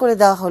প্রমাণ করে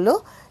দেওয়া হলো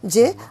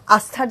যে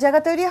আস্থার জায়গা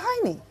তৈরি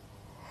হয়নি।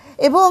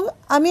 এবং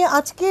আমি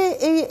আজকে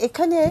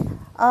এখানে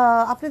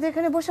আপনাদের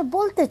এখানে বসে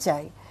বলতে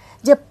চাই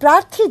যে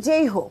প্রার্থী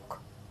যেই হোক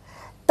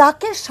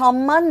তাকে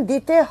সম্মান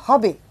দিতে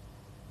হবে,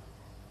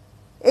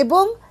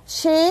 এবং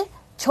সে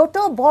ছোট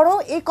বড়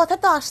এই কথা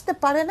তো আসতে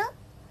পারে না।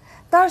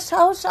 তার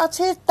সাহস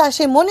আছে, তা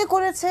সে মনে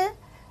করেছে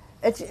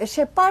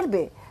সে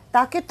পারবে,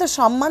 তাকে তো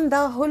সম্মান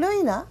দেওয়া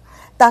হলোই না,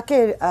 তাকে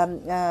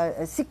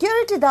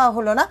সিকিউরিটি দেওয়া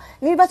হলো না।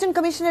 নির্বাচন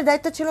কমিশনের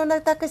দায়িত্ব ছিল না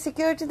তাকে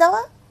সিকিউরিটি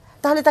দেওয়া,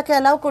 তাহলে তাকে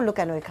অ্যালাউ করলো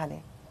কেন এখানে?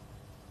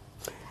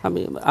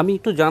 আমি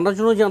একটু জানার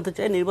জন্য জানতে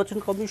চাই, নির্বাচন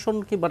কমিশন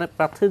কি মানে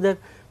প্রার্থীদের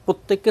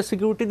প্রত্যেককে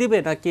সিকিউরিটি দিবে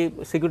নাকি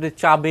সিকিউরিটি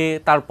চাবে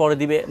তারপরে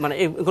দিবে, মানে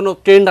কোনো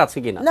ট্রেন্ড আছে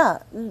কিনা? না,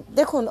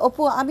 দেখুন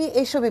অপু, আমি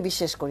এইসবে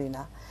বিশ্বাস করি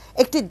না।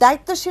 একটি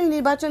দায়িত্বশীল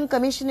নির্বাচন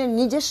কমিশনের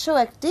নিজস্ব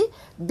একটি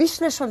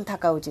বিশ্লেষণ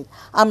থাকা উচিত।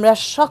 আমরা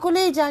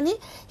সকলেই জানি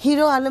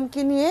হিরো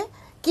আলমকে নিয়ে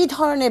কি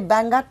ধরনের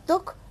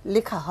ব্যঙ্গাত্মক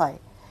লেখা হয়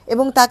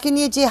এবং তাকে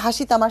নিয়ে যে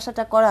হাসি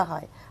তামাশাটা করা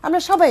হয় আমরা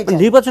সবাই জানি।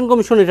 নির্বাচন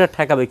কমিশন এটা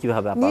ঠেকাবে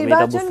কিভাবে?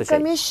 নির্বাচন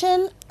কমিশন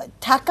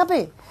ঠেকাবে,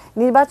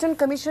 নির্বাচন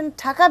কমিশন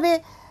ঠেকাবে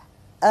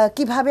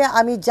কিভাবে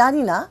আমি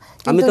জানি না,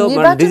 আমি তো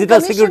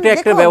ডিজিটাল সিকিউরিটি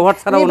অ্যাক্টের ব্যবহার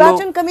ছাড়া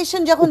নির্বাচন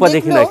কমিশন যখন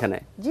দেখলো,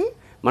 জি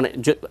মানে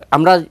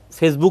আমরা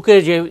ফেসবুকে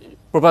যে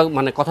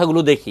মানে কথাগুলো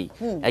দেখি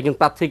একজন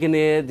প্রার্থীকে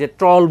নিয়ে যে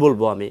ট্রল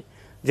বলবো আমি,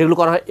 যেগুলো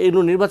করা হয়,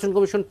 এগুলো নির্বাচন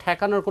কমিশন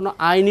ঠেকানোর কোনো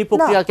আইনি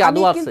প্রক্রিয়া কি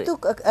আদৌ আছে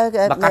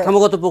বা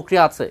কাঠামোগত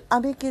প্রক্রিয়া আছে?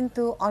 আমি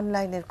কিন্তু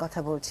অনলাইনের কথা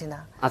বলছি না।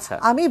 আচ্ছা,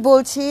 আমি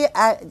বলছি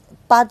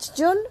 5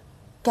 জন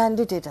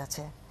ক্যান্ডিডেট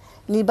আছে,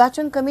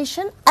 নির্বাচন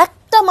কমিশন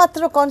একটা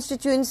মাত্র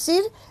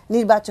কনস্টিটিউয়েন্সির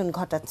নির্বাচন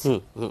ঘটাচ্ছে,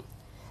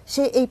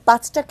 সে এই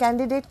 5টা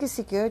ক্যান্ডিডেটকে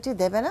সিকিউরিটি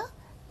দেবে না?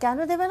 কেন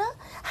দেবে না?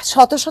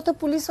 শত শত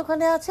পুলিশ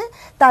ওখানে আছে,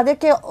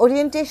 তাদেরকে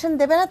ওরিয়েন্টেশন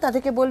দেবে না?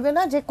 তাদেরকে বলবে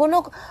না যে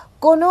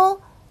কোনো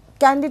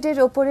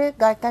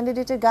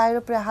ক্যান্ডিডেটের গায়ের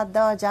উপরে হাত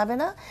দেওয়া যাবে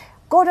না?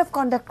 কোড অফ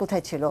কন্ডাক্ট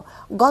কোথায় ছিল?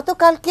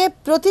 গতকালকে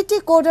প্রতিটি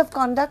code of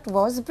conduct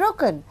was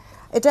broken.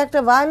 এটা একটা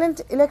ভায়োলেন্ট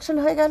ইলেকশন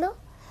হয়ে গেল,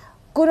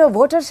 কোনো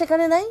ভোটার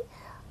সেখানে নাই,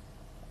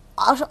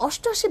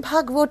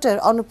 88% ভোটার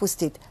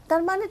অনুপস্থিত।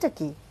 তার মানেটা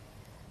কি?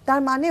 তার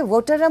মানে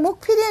ভোটাররা মুখ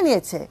ফিরিয়ে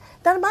নিয়েছে।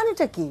 তার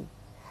মানেটা কি?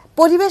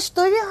 পরিবেশ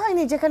তৈরি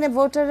হয়নি যেখানে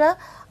ভোটাররা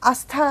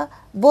আস্থা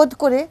বোধ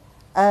করে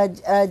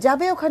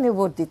যাবে ওখানে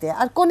ভোট দিতে।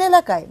 আর কোন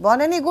এলাকায়?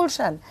 বনানী,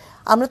 গুলশান।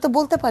 আমরা তো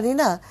বলতে পারি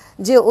না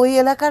যে ওই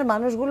এলাকার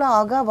মানুষগুলো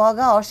অগা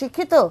বগা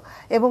অশিক্ষিত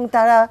এবং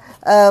তারা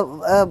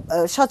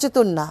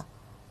সচেতন না,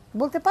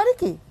 বলতে পারি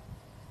কি?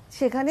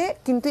 সেখানে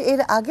কিন্তু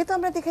এর আগে তো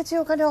আমরা দেখেছি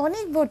ওখানে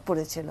অনেক ভোট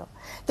পড়েছিল।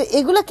 তো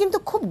এগুলো কিন্তু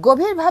খুব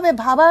গভীরভাবে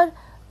ভাবার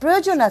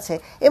প্রয়োজন আছে।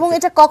 এবং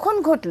এটা কখন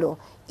ঘটলো?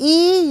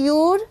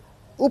 ইউর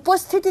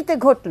উপস্থিতিতে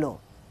ঘটলো।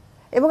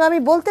 এবং আমি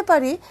বলতে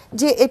পারি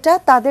যে এটা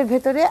তাদের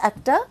ভেতরে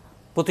একটা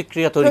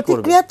প্রতিক্রিয়া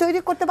তৈরি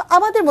করতে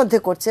আমাদের মধ্যে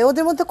করছে,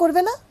 ওদের মধ্যে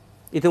করবে না?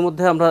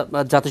 ইতিমধ্যে আমরা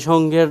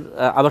জাতিসংঘের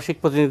আবাসিক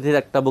প্রতিনিধির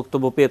একটা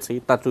বক্তব্য পেয়েছি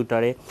তার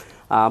টুইটারে।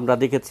 আমরা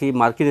দেখেছি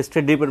মার্কিন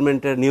স্টেট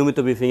ডিপার্টমেন্টের নিয়মিত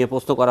ব্রিফিংয়ে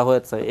প্রশ্ন করা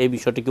হয়েছে এই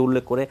বিষয়টিকে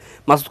উল্লেখ করে।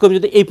 মাসুদ কবির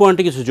যদি এই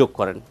পয়েন্টে কিছু যোগ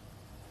করেন।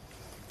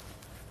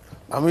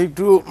 আমি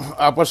একটু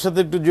আপার সাথে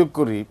একটু যোগ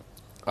করি।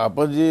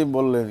 আপা যে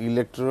বললেন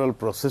ইলেকটোরাল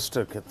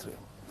প্রসেসটার ক্ষেত্রে,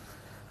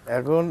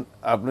 এখন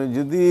আপনি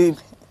যদি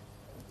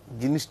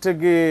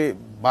জিনিসটাকে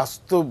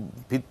বাস্তব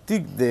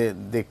ভিত্তিক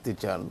দেখতে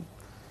চান,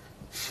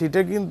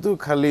 সেটা কিন্তু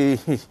খালি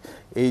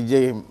এই যে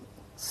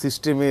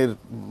সিস্টেমের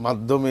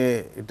মাধ্যমে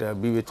এটা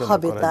বিবেচনা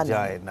করা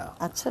যায় না।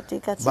 আচ্ছা,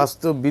 ঠিক আছে।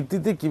 বাস্তব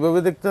ভিত্তিতে কিভাবে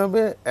দেখতে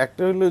হবে?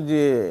 একটা হলো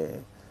যে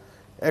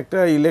একটা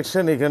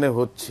ইলেকশন এখানে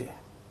হচ্ছে,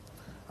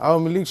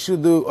 আওয়ামী লীগ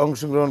শুধু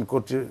অংশগ্রহণ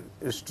করছে,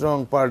 স্ট্রং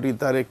পার্টি,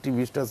 তার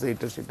অ্যাক্টিভিস্ট আছে,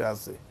 এটা সেটা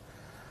আছে,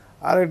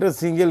 আর একটা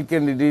সিঙ্গেল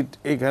ক্যান্ডিডেট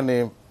এখানে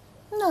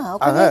না,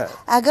 ওখানে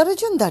 11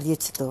 জন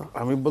দাঁড়িয়েছে। তো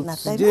আমি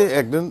বলছি যে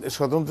একজন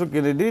স্বতন্ত্র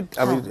ক্যান্ডিডেট,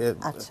 আমি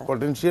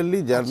পটেনশিয়ালি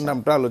যার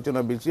নামটা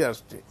আলোচনা বেশি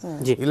আসছে,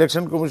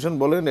 ইলেকশন কমিশন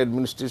বলেন,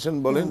 অ্যাডমিনিস্ট্রেশন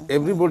বলেন,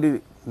 এভরিবডি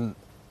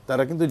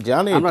তারা কিন্তু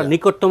জানে, আমরা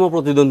নিকটতম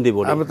প্রতিদ্বন্দ্বী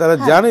বলি, আমরা তারা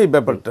জানে এই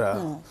ব্যাপারটা।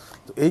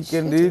 তো এই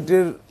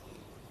ক্যান্ডিডেটের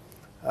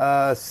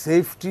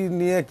সেফটি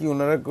নিয়ে কি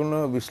ওনারা কোনো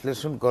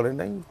বিশ্লেষণ করে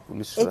নাই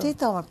পুলিশ? এটাই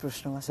তো আমার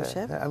প্রশ্ন মাসুদ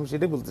সাহেব। আমি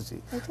সেটাই বলতেছি,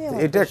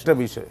 এটা একটা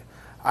বিষয়।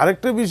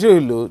 আরেকটা বিষয়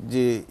হলো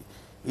যে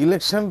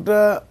ইলেকশনটা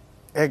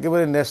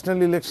একেবারে ন্যাশনাল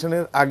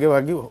ইলেকশনের আগে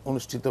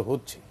অনুষ্ঠিত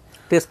হচ্ছে,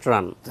 টেস্ট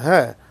রান।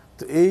 হ্যাঁ,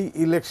 তো এই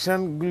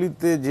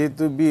ইলেকশনগুলিতে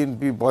যেহেতু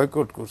বিএনপি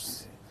বয়কট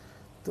করছে,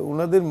 তো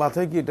ওনাদের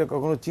মাথায় কি এটা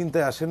কখনো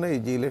চিন্তায় আসে নাই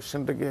যে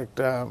ইলেকশনটাকে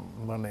একটা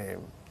মানে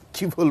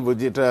কি বলবো,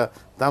 যেটা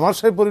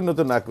তামাশায় পরিণত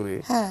না করে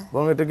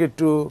এবং এটাকে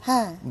একটু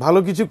ভালো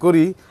কিছু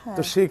করি,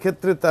 তো সেই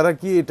ক্ষেত্রে তারা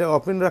কি এটা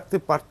ওপেন রাখতে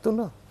পারতো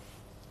না?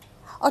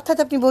 অর্থাৎ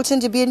আপনি বলছেন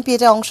যে বিএনপি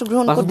এটা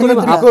অংশগ্রহণ করতে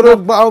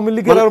বা আওয়ামী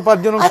লীগের আরো 5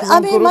 জন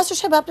আমি মাসুদ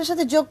সাহেব আপনার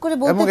সাথে যোগ করে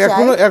বলতে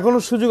চাই, এখনো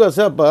সুযোগ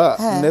আছে আপা।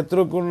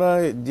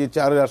 নেত্রকোনায় যে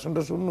 4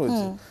 আসনটা শূন্য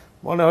হয়েছে,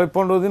 মনে হয়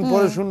 15 দিন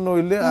পরে শূন্য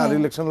হইলে আর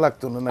ইলেকশন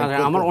লাগতো না।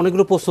 আমার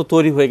অনেকগুলো প্রশ্ন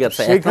তৈরি হয়ে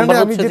গেছে। সেখানে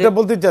আমি যেটা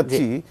বলতে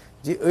চাচ্ছি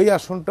যে এই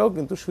আসনটাও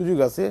কিন্তু সুযোগ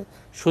আছে।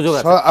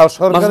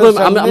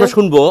 আমরা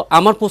শুনবো।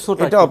 আমার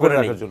প্রশ্নটা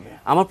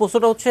আমার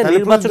প্রশ্নটা হচ্ছে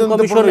নির্বাচন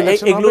কমিশন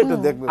এগুলো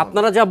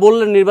আপনারা যা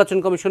বললেন নির্বাচন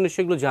কমিশন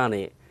সেগুলো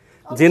জানে,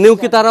 জেনেও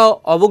কি তারা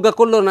অবজ্ঞা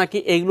করলো নাকি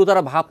এইগুলো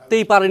তারা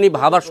ভাবতেই পারেনি,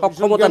 ভাবার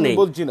সক্ষমতা নেই?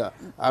 বলছি না,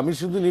 আমি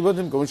শুধু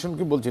নির্বাচন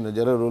কমিশনকে বলছি না,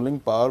 যারা রুলিং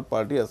পাওয়ার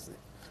পার্টি আছে,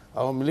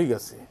 আওয়ামী লীগ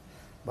আছে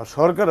বা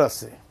সরকার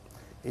আছে,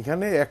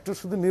 এখানে একটা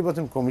শুধু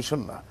নির্বাচন কমিশন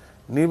না,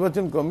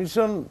 নির্বাচন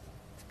কমিশন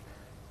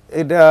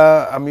এটা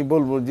আমি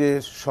বলবো যে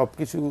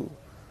সবকিছু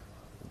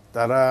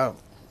তারা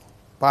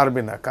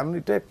পারবে না, কারণ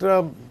এটা একটা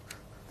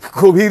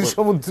গভীর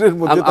সমুদ্রের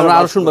মধ্যে। আমরা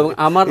আরো শুনবো।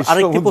 আমার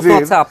আরেকটি প্রশ্ন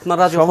আছে,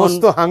 আপনারা যখন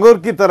সমস্ত হাঙ্গর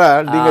কি তারা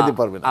ডিঙাতে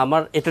পারবে না?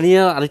 আমার এটা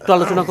নিয়ে আরেকটু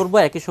আলোচনা করব।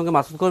 একই সঙ্গে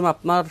মাসুদ করিম,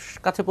 আপনার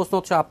কাছে প্রশ্ন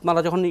হচ্ছে, আপনারা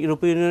যখন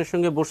ইউরোপীয় ইউনিয়নের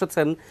সঙ্গে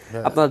বসেছেন,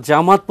 আপনারা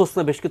জামাত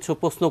প্রশ্নে বেশ কিছু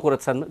প্রশ্ন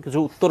করেছেন, কিছু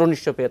উত্তরও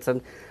নিশ্চয় পেয়েছেন,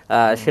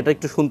 সেটা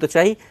একটু শুনতে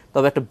চাই।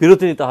 তবে একটা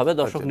বিরতি নিতে হবে।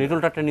 দর্শক, নিটল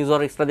টাটা নিউজ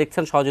আর এক্সট্রা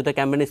দেখছেন, সহযোগিতা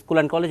ক্যাম্বেন স্কুল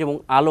অ্যান্ড কলেজ এবং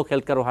আলোক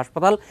হেলথ কেয়ার ও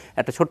হাসপাতাল।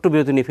 একটা ছোট্ট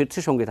বিরতি নিয়ে ফিরছি,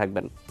 সঙ্গে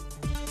থাকবেন।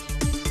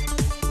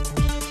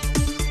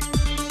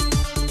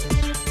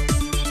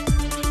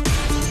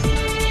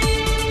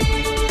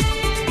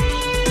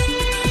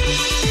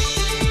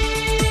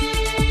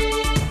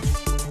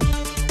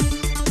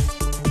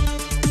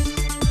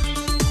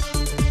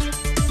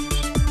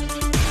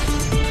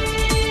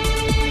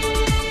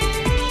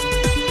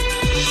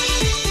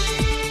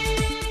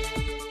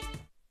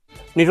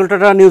 নিটল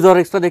টাটা নিউজ আর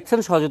এক্সট্রা দেখছেন,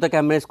 সহযোগিতা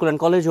ক্যাম্বেন school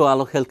and college O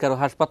Alok health care ও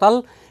হাসপাতাল।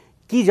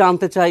 কি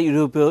জানতে চাই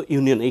ইউরোপীয়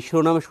ইউনিয়ন, এই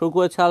শিরোনামে শুরু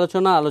করেছে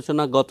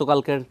আলোচনা।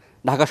 গতকালকের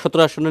ঢাকা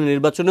 17 আসনের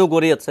নির্বাচনেও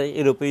গড়িয়েছে।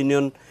 ইউরোপীয়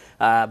ইউনিয়ন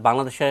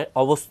বাংলাদেশে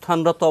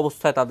অবস্থানরত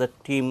অবস্থায় তাদের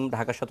টিম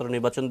ঢাকা 17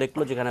 নির্বাচন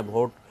দেখলো, যেখানে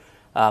ভোট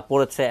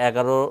পড়েছে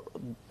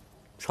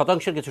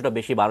 11%, কিছুটা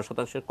বেশি,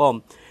 12% কম।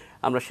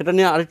 আমরা সেটা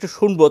নিয়ে আরেকটু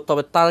শুনবো।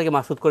 তবে তার আগে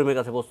মাসুদ করিমের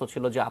কাছে প্রশ্ন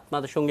ছিল যে,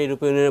 আপনাদের সঙ্গে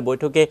ইউরোপীয় ইউনিয়নের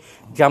বৈঠকে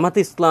জামাতে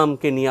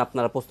ইসলামকে নিয়ে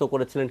আপনারা প্রশ্ন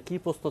করেছিলেন, কি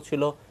প্রশ্ন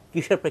ছিল,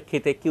 কিসের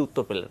প্রেক্ষিতে, কি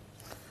উত্তর পেলেন?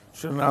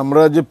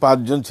 আমরা যে 5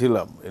 জন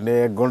ছিলাম, এনে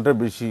 1 ঘন্টার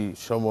বেশি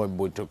সময়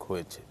বৈঠক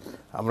হয়েছে।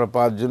 আমরা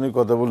 5 জনই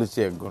কথা বলেছি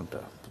 1 ঘন্টা।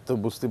 তো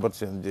বুঝতে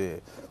পারছেন যে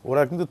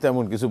ওরা কিন্তু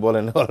তেমন কিছু বলে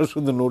না, ওরা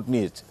শুধু নোট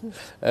নিয়েছে।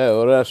 হ্যাঁ,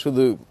 ওরা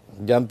শুধু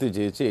জানতে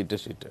চেয়েছে এটা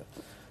সেটা।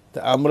 তা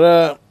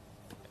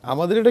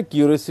আমাদের একটা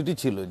কিউরিওসিটি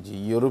ছিল যে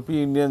ইউরোপীয়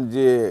ইউনিয়ন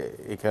যে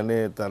এখানে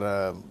তারা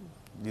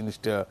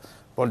জিনিসটা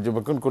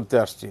পর্যবেক্ষণ করতে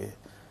আসছে,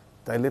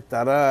 তাইলে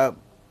তারা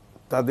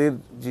তাদের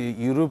যে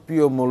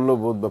ইউরোপীয়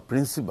মূল্যবোধ বা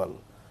প্রিন্সিপাল,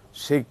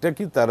 সেটা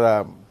কি তারা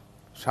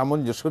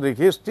সামঞ্জস্য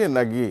রেখে এসছে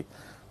নাকি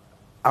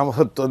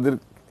তাদের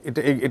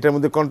এটার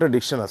মধ্যে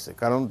কন্ট্রাডিকশন আছে।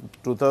 কারণ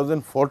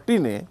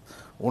 2014-এ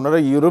ওনারা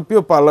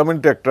ইউরোপীয়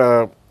পার্লামেন্টে একটা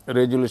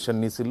রেজুলেশন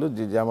নিয়েছিল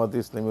যে জামাতে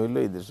ইসলামী হইল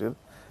এই দেশের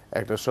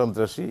একটা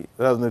সন্ত্রাসী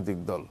রাজনৈতিক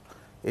দল,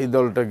 এই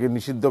দলটাকে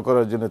নিষিদ্ধ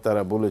করার জন্য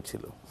তারা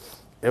বলেছিল।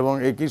 এবং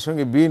একই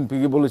সঙ্গে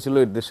বিএনপিকে বলেছিল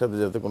এদের সাথে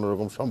যাতে কোনো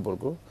রকম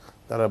সম্পর্ক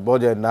তারা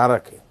বজায় না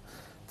রাখে।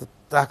 তো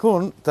তখন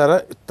তারা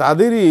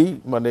তাদেরই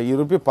মানে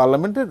ইউরোপীয়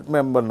পার্লামেন্টের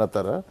মেম্বার না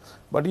তারা,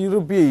 বাট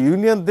ইউরোপীয়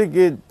ইউনিয়ন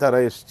থেকে তারা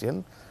এসছেন।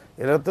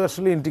 এরা তো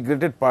আসলে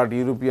ইন্টিগ্রেটেড পার্ট,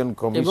 ইউরোপিয়ান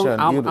কমিশন।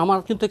 আমার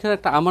কিন্তু এখানে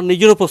একটা আমার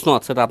নিজেরও প্রশ্ন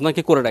আছে,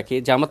 আপনাকে করে রাখি।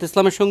 জামাত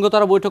ইসলামের সঙ্গে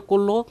তারা বৈঠক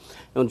করলো,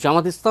 এবং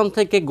জামাত ইসলাম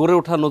থেকে গড়ে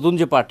ওঠা নতুন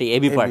যে পার্টি,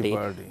 এবি পার্টি,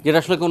 যেটা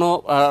আসলে কোনো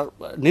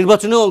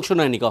নির্বাচনেও অংশ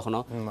নেয়নি কখনো,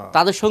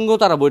 তাদের সঙ্গেও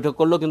তারা বৈঠক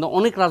করলো। কিন্তু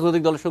অনেক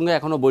রাজনৈতিক দলের সঙ্গে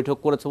এখনো বৈঠক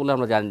করেছে বলে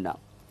আমরা জানি না।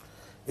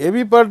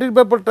 এবি পার্টির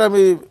ব্যাপারটা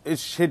আমি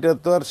সেটা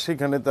তো আর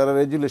সেখানে তারা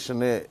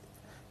রেজুলেশনে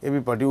এবি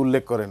পার্টি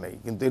উল্লেখ করে নাই,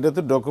 কিন্তু এটা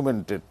তো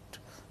ডকুমেন্টেড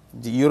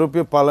যে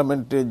ইউরোপীয়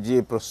পার্লামেন্টের যে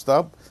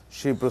প্রস্তাব,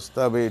 সেই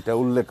প্রস্তাবে এটা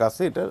উল্লেখ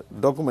আছে, এটা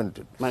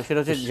ডকুমেন্টেড। মানে সেটা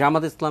হচ্ছে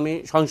জামাত ইসলামী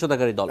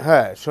সহিংসতাকারী দল।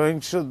 হ্যাঁ,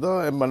 সহিংস দল,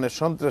 মানে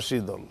সন্ত্রাসী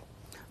দল।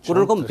 কোন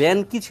রকম ব্যান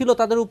কি ছিল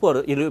তাদের উপর?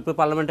 ইউরোপীয়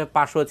পার্লামেন্টে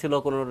পাশ হয়েছিল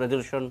কোন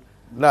রেজুলেশন?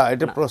 না,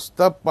 এটা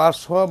প্রস্তাব পাস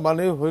হওয়া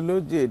মানে হইল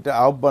যে এটা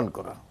আহ্বান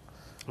করা।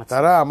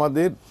 তারা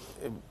আমাদের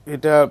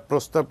এটা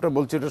প্রস্তাবটা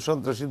বলছে এটা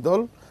সন্ত্রাসী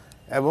দল,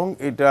 এবং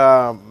এটা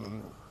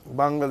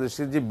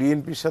বাংলাদেশের যে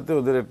বিএনপির সাথে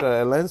ওদের একটা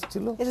অ্যালায়েন্স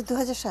ছিল, এটা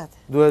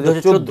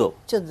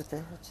 2014-তে।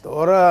 তো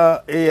ওরা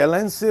এই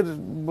অ্যালায়েন্সের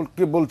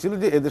কে বলছিল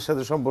যে এদের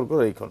সাথে সম্পর্ক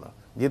রেখো না,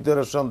 যেহেতু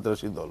এরা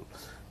সন্ত্রাসী দল।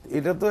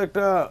 এটা তো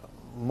একটা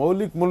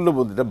মৌলিক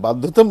মূল্যবোধ, এটা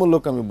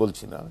বাধ্যতামূলক আমি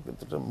বলছি না,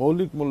 কিন্তু এটা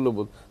মৌলিক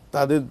মূল্যবোধ।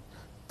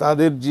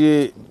 তাদের যে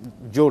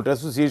জোট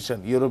অ্যাসোসিয়েশন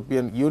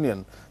ইউরোপিয়ান ইউনিয়ন,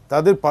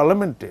 তাদের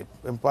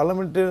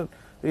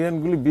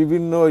পার্লামেন্টেরিয়ানগুলি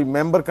বিভিন্ন ওই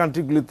মেম্বার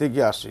কান্ট্রিগুলি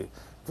থেকে আসে।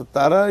 তো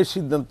তারা এই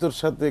সিদ্ধান্তের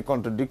সাথে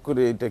কন্ট্রাডিক্ট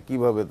করে এটা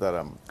কিভাবে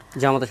তারা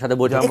জামাতের সাথে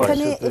বৈঠক করে।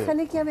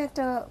 এখানে কি আমি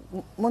একটা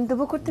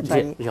মন্তব্য করতে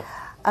পারি?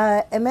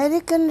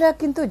 আমেরিকানরা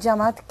কিন্তু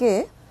জামাতকে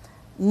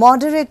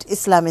মডারেট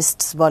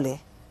ইসলামিস্টস বলে,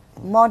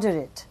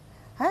 মডারেট।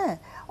 হ্যাঁ,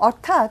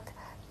 অর্থাৎ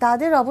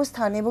তাদের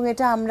অবস্থান, এবং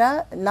এটা আমরা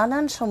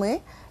নানান সময়ে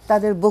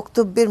তাদের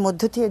বক্তব্যের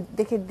মধ্য দিয়ে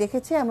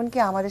দেখেছি, এমনকি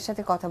আমাদের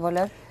সাথে কথা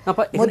বলার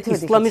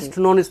ইসলামিস্ট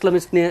নন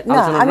ইসলামিস্ট নিয়ে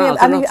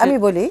আমি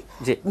বলি,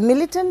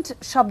 মিলিটেন্ট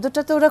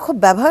শব্দটা তো ওরা খুব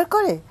ব্যবহার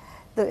করে,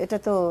 তো এটা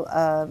তো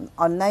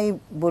অন্যায়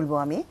বলবো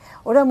আমি।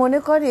 ওরা মনে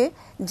করে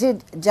যে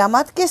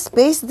জামাতকে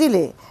স্পেস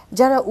দিলে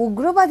যারা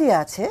উগ্রবাদী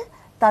আছে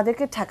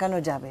তাদেরকে ঠেকানো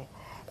যাবে।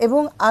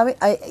 এবং আমি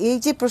এই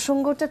যে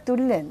প্রসঙ্গটা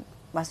তুললেন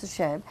মাসুদ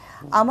সাহেব,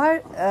 আমার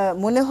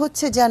মনে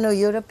হচ্ছে যেন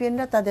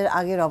ইউরোপিয়ানরা তাদের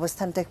আগের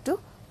অবস্থানটা একটু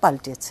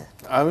পাল্টেছে।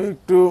 আমি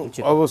একটু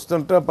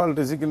অবস্থানটা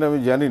পাল্টেছে কিনা আমি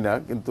জানি না,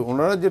 কিন্তু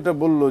ওনারা যেটা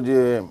বললো যে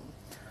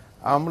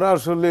আমরা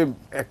আসলে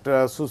একটা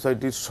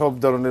সোসাইটির সব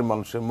ধরনের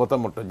মানুষের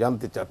মতামতটা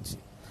জানতে চাচ্ছি।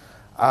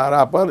 আর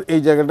আপার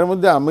এই জায়গাটার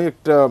মধ্যে আমি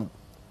একটা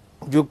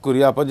যোগ করি,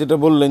 আপা যেটা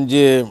বললেন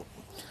যে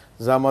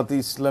জামাতে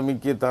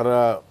ইসলামীকে তারা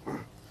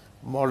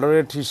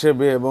মডারেট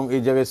হিসেবে এবং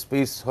এই জায়গায়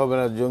স্পেস হবে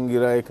না,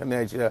 জঙ্গিরা এখানে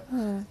এসে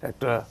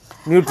একটা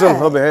নিউট্রাল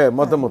হবে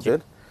মতামতের,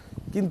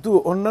 কিন্তু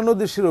অন্যান্য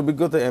দেশের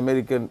অভিজ্ঞতা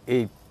আমেরিকান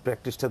এই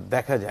প্র্যাকটিসটা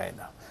দেখা যায়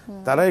না।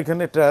 তারা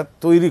এখানে একটা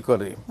তৈরি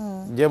করে,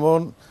 যেমন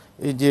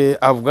এই যে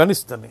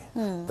আফগানিস্তানে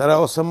তারা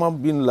ওসামা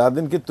বিন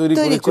লাদেনকে তৈরি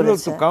করেছিল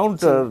টু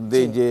কাউন্টার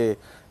যে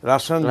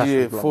রাশিয়ান যে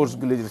ফোর্স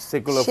গুলি,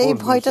 সেকুলার সেই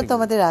ফোর্স, ভয়টা তো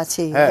আমাদের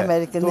আছে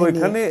আমেরিকান। তো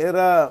এখানে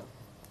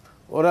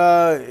ওরা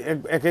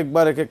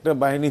একবার এক একটা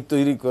বাহিনী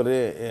তৈরি করে,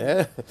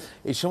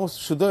 এই সমস্ত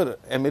শুধু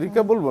আমেরিকা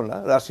বলবো না,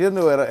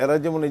 রাশিয়ানও এরা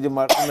যেমন এই যে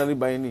মার্সেনারি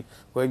বাহিনী,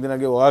 কয়েকদিন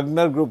আগে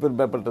ওয়াগনার গ্রুপের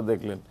ব্যাপারটা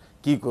দেখলেন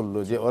কি করলো,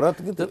 যে ওরা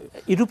কিন্তু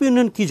ইউরোপিয়ান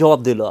ইউনিয়ন কি জবাব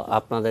দিল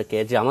আপনাদেরকে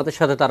যে আমাদের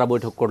সাথে তারা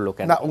বৈঠক করলো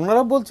কেন? না,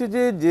 ওনারা বলছে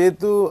যে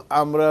যেহেতু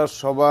আমরা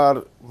সবার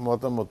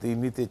মতামতই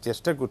নিতে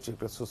চেষ্টা করছি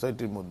একটা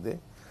সোসাইটির মধ্যে,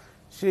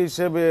 সেই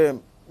হিসাবে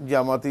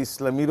জামাতে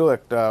ইসলামীরও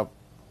একটা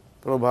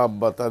প্রভাব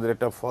বা তাদের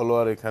একটা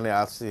ফলোয়ার এখানে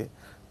আছে,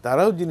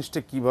 তারাও জিনিসটা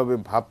কিভাবে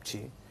ভাবছে,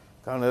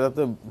 কারণ এরা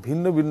তো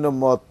ভিন্ন ভিন্ন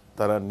মত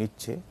তারা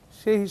নিচ্ছে,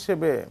 সেই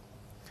হিসেবে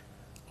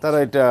তারা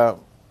এটা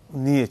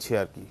নিয়েছে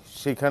আর কি।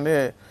 সেখানে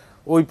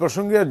ওই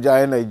প্রসঙ্গে আর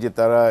যায় নাই যে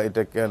তারা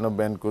এটা কেন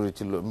ব্যান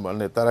করেছিল,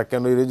 মানে তারা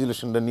কেন এই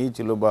রেজুলেশনটা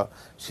নিয়েছিল বা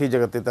সেই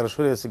জায়গাতে তারা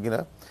সরে আছে কিনা।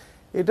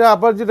 এটা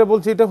আবার যেটা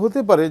বলছে, এটা হতে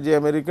পারে যে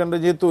আমেরিকানরা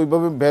যেহেতু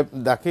ওইভাবে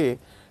দেখে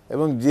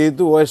এবং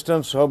যেহেতু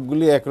ওয়েস্টার্ন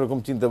সবগুলি একরকম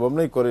চিন্তা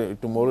ভাবনাই করে,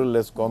 একটু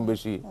মোরাললেস কম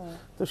বেশি,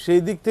 তো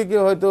সেই দিক থেকে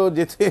হয়তো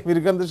যেতে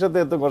আমেরিকানদের সাথে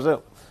এত ঘষা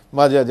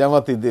মাজা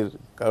জামাতিদের,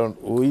 কারণ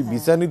ওই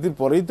ভিসা নীতির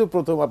পরেই তো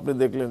প্রথম আপনি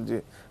দেখলেন যে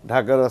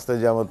ঢাকার রাস্তায়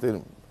জামাতের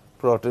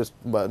প্রটেস্ট,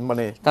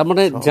 মানে তার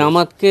মানে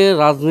জামাতকে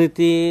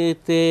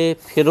রাজনীতিতে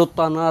ফেরত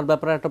আনার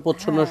ব্যাপারে একটা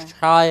প্রচ্ছন্ন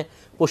সায়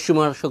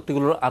পশ্চিমা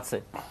শক্তিগুলোর আছে,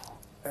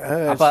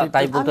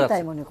 তাই বলতে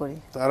তাই মনে করি।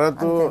 তারা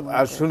তো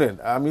আর শুনেন,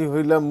 আমি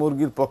হইলাম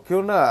মুরগির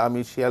পক্ষেও না, আমি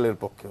শিয়ালের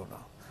পক্ষেও না,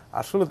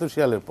 আসলে তো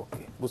শিয়ালের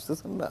পক্ষে,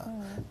 বুঝতেছেন না?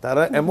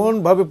 তারা এমন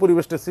ভাবে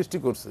পরিবেশটা সৃষ্টি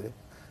করছে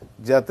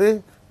যাতে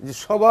যে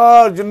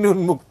সবার জন্য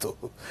উন্মুক্ত।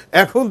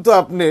 এখন তো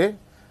আপনি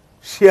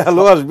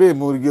শিয়ালও আসবে,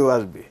 মুরগিও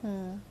আসবে,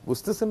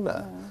 বুঝতেছেন না?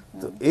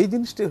 তো এই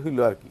জিনিসটা হইল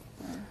আর কি।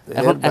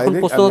 এখন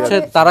প্রশ্ন হচ্ছে,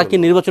 তারা কি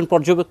নির্বাচন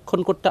পর্যবেক্ষণ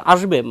করতে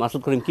আসবে?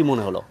 মাসুদ করিম, কি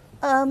মনে হলো?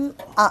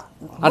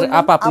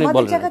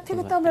 আমাদের জায়গা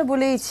থেকে তো আমরা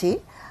বলেইছি,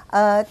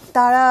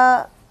 তারা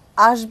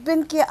আসবেন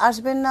কি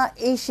আসবেন না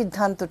এই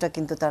সিদ্ধান্তটা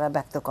কিন্তু তারা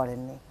ব্যক্ত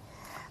করেননি।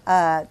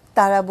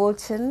 তারা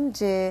বলছেন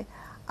যে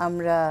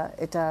আমরা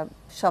এটা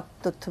সব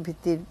তথ্য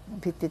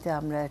ভিত্তিতে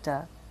আমরা এটা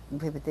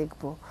ভেবে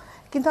দেখব,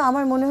 কিন্তু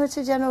আমার মনে হচ্ছে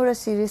যেন ওরা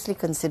সিরিয়াসলি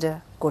কনসিডার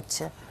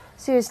করছে।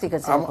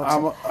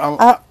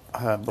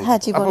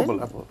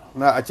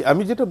 না, আচ্ছা,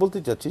 আমি যেটা বলতে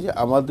চাচ্ছি যে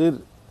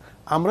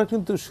আমরা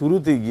কিন্তু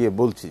শুরুতে গিয়ে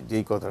বলছি যে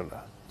এই কথাটা,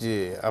 যে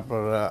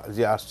আপনারা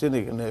যে আসছেন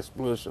এখানে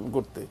এক্সপ্লোরেশন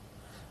করতে,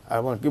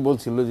 আমাকে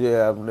বলছিল যে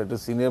আপনি একটা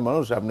সিনিয়র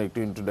মানুষ, আপনি একটু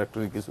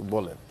ইন্ট্রোডাক্টরি কিছু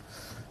বলেন।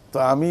 তো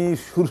আমি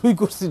শুরুই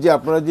করছি যে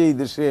আপনারা যে এই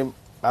দেশে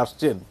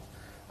আসছেন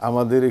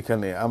আমাদের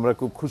এখানে, আমরা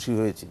খুব খুশি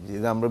হয়েছি,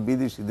 যে আমরা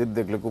বিদেশিদের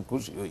দেখলে খুব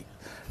খুশি হই।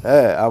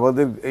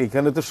 আমাদের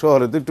এইখানে তো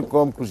শহরে তো একটু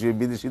কম খুশি হই,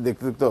 বিদেশি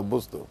দেখতে দেখতে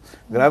অভ্যস্ত।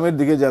 গ্রামের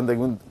দিকে যান,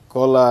 দেখবেন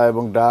কলা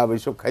এবং ডাব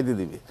এইসব খাইতে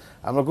দিবে,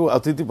 আমরা খুব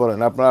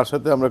অতিথিপরায়ণ। আপনার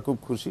আসাতে আমরা খুব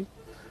খুশি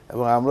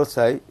এবং আমরা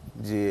চাই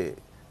যে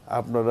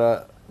আপনারা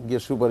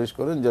গিয়ে সুপারিশ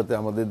করেন যাতে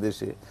আমাদের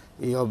দেশে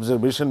এই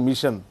অবজারভেশন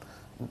মিশন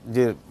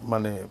যে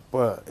মানে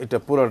এটা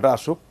পুরাটা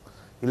আসুক,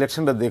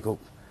 ইলেকশনটা দেখুক।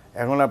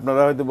 এখন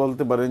আপনারা হয়তো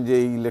বলতে পারেন যে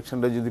এই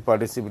ইলেকশনটা যদি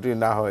পার্টিসিপেটরি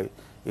না হয়,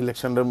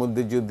 ইলেকশনটার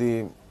মধ্যে যদি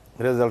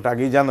রেজাল্ট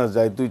আগেই জানা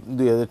যায়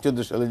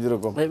 2014 সালে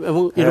যেরকম,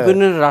 এবং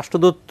ইউরোপিয়ান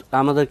রাষ্ট্রদূত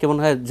আমাদেরকে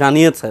মনে হয়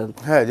জানিয়েছেন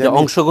যে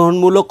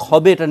অংশগ্রহণমূলক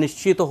হবে, এটা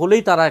নিশ্চিত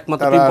হলেই তারা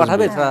একমাত্র টিম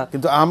পাঠাবে।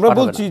 কিন্তু আমরা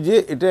বলছি যে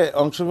এটা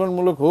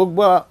অংশগ্রহণমূলক হোক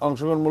বা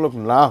অংশগ্রহণমূলক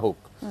না হোক,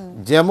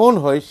 যেমন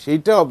হয়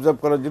সেইটা অবজার্ভ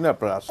করার জন্য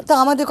আপনারা আসেন। তো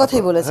আমাদের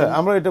কথাই বলেছেন,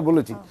 আমরা এটা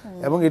বলেছি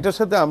এবং এটার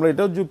সাথে আমরা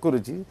এটাও যোগ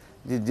করেছি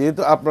যে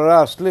যেহেতু আপনারা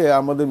আসলে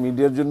আমাদের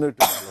মিডিয়ার জন্য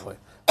একটু ভালো হয়।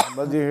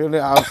 আমরা যেখানে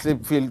আনসেফ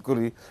ফিল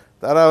করি,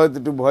 তারা হয়তো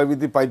একটু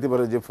ভয়ভীতি পাইতে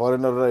পারে যে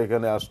ফরেনাররা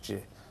এখানে আসছে,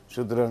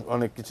 সুতরাং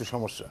অনেক কিছু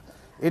সমস্যা,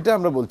 এটা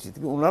আমরা বলছি।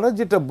 ওনারা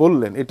যেটা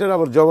বললেন এটার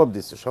আবার জবাব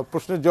দিচ্ছে, সব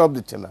প্রশ্নের জবাব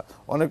দিচ্ছে না,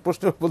 অনেক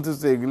প্রশ্ন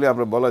বলতেছে এগুলি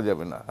আমরা বলা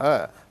যাবে না।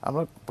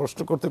 আমরা প্রশ্ন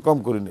করতে কম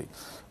করি নাই,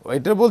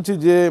 এটা বলছি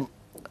যে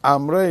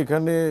আমরা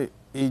এখানে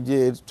এই যে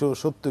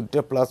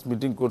 70টা প্লাস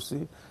মিটিং করছি,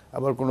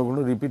 আবার কোনো কোনো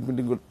রিপিট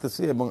মিটিং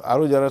করতেছি এবং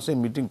আরও যারা সেই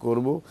মিটিং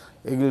করব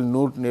এগুলি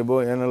নোট নেব,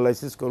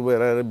 অ্যানালাইসিস করবো।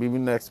 এরা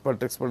বিভিন্ন এক্সপার্ট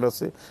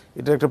আছে,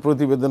 এটা একটা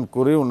প্রতিবেদন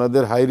করে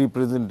ওনাদের high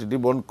representative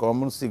on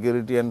common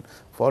security and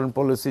foreign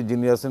policy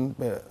যিনি আছেন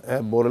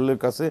বোরেলের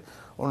কাছে,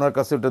 ওনার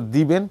কাছে ওটা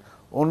দিবেন।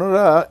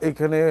 ওনারা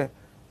এখানে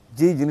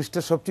যেই জিনিসটা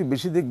সবচেয়ে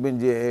বেশি দেখবেন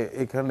যে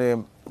এখানে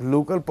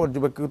লোকাল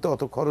পর্যবেক্ষক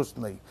অত খরচ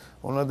নাই,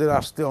 ওনাদের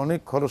আসতে অনেক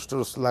খরচ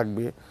টরচ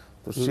লাগবে।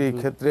 তো সেই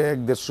ক্ষেত্রে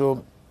 1-150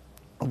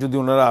 যদি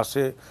ওনারা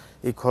আসে,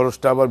 এই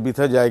খরচটা আবার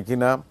বৃথা যায়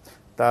কিনা,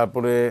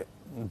 তারপরে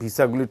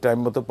ভিসাগুলি টাইম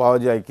মতো পাওয়া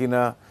যায়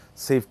কিনা,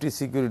 সেফটি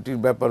সিকিউরিটির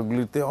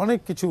ব্যাপারগুলিতে অনেক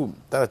কিছু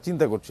তারা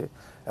চিন্তা করছে।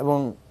 এবং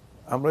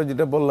আমরা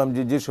যেটা বললাম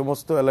যে যে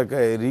সমস্ত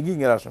এলাকায় রিগিং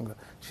এর আশঙ্কা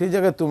সেই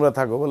জায়গায় তোমরা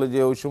থাকো, বলে যে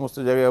ওই সমস্ত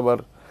জায়গায় আবার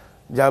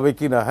যাবে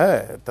কিনা,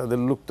 হ্যাঁ তাদের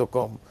লোক তো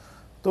কম।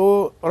 তো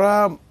ওরা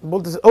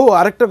বলতেছে,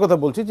 আরেকটা কথা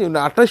বলছি যে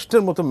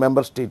 28টার মতো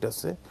মেম্বার স্টেট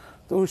আছে,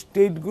 তো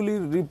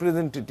স্টেটগুলির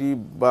রিপ্রেজেন্টেটিভ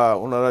বা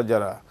ওনারা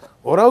যারা,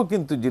 ওরাও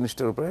কিন্তু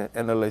জিনিসটার উপরে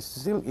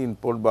অ্যানালাইসিস,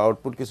 ইনপুট বা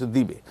আউটপুট কিছু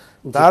দিবে,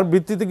 তার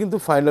ভিত্তিতে কিন্তু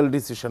ফাইনাল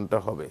ডিসিশনটা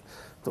হবে।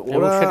 তো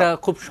ওরা সেটা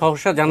খুব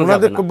সহসা জানা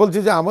যাবে না। বলছে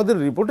যে আমাদের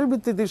রিপোর্টের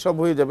ভিত্তিতে সব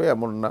হয়ে যাবে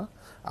এমন না,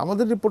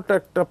 আমাদের রিপোর্টটা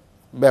একটা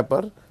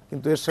ব্যাপার,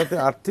 কিন্তু এর সাথে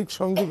আর্থিক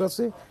সংযোগ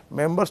আছে,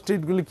 মেম্বার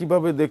স্টেটগুলি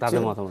কিভাবে দেখছে,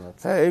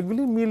 হ্যাঁ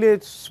এগুলি মিলে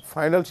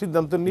ফাইনাল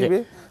সিদ্ধান্ত নিবে।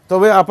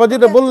 তবে আপা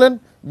যেটা বললেন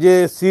যে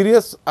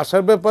সিরিয়াস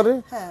আসার ব্যাপারে,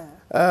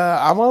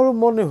 আমার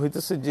মনে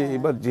হইতেছে যে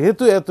এবার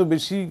যেহেতু এত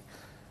বেশি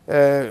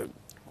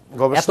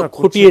এত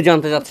খুঁটিয়ে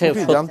জানতে যাচ্ছে,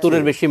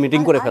 70-এর বেশি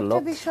মিটিং করে ফেললো,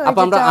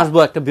 আমরা আসবো,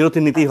 একটা বিরতি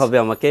নিতেই হবে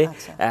আমাকে।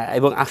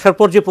 এবং আসার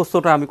পর যে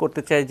প্রশ্নটা আমি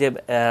করতে চাই যে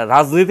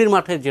রাজনীতির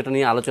মাঠে যেটা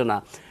নিয়ে আলোচনা,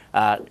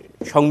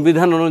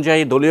 সংবিধান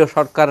অনুযায়ী দলীয়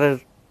সরকারের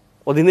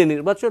অধীনে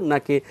নির্বাচন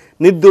নাকি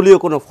নির্দলীয়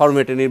কোনো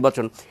ফরম্যাটে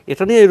নির্বাচন,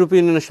 এটা নিয়ে ইউরোপীয়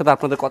ইউনিয়নের সাথে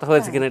আপনাদের কথা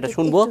হয়েছে কিনা এটা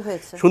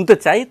শুনতে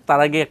চাই। তার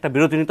আগে একটা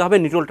বিরতি নিতে হবে।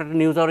 নিউজটা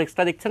নিউজ আওয়ার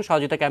এক্সট্রা দেখছেন,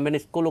 সহযোগিতা ক্যাম্পেইন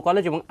স্কুল ও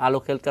কলেজ এবং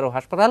আলোক হেলথ কেয়ার ও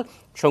হাসপাতাল।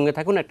 সঙ্গে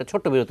থাকুন, একটা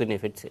ছোট্ট বিরতি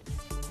নিয়ে ফিরছি।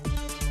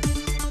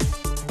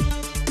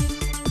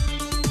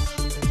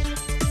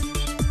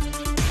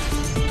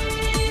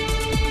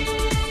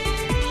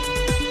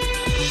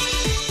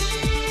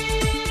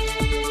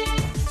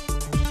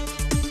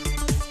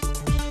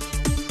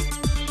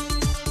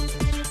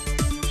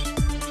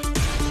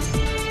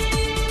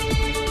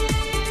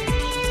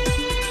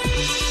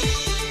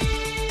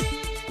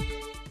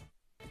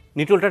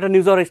 নিউজটা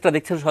নিউজ আওয়ার এক্সট্রা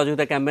দেখছেন,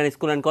 সহযোগিতা ক্যাম্পেইন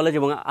স্কুল অ্যান্ড কলেজ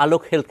এবং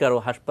আলোক হেলথ কেয়ার ও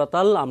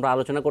হাসপাতাল। আমরা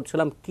আলোচনা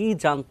করছিলাম কি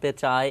জানতে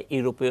চায়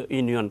ইউরোপীয়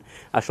ইউনিয়ন,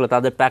 আসলে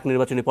তাদের প্যাক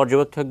নির্বাচনী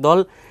পর্যবেক্ষক দল,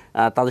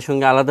 তাদের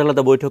সঙ্গে আলাদা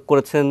আলাদা বৈঠক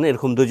করেছেন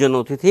এরকম দুজন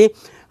অতিথি।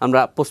 আমরা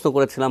প্রশ্ন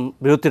করেছিলাম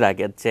বিরতির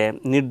আগে যে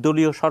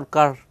নির্দলীয়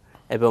সরকার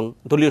এবং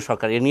দলীয়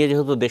সরকার, এ নিয়ে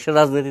যেহেতু দেশের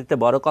রাজনীতিতে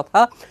বড় কথা,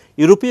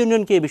 ইউরোপীয়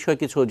ইউনিয়নকে এই বিষয়ে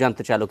কিছু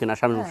জানতে চাইলো কিনা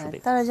শামীম রশিদ?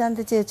 তারা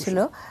জানতে চেয়েছিল,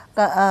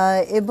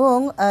 এবং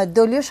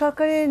দলীয়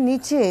সরকারের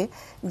নিচে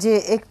যে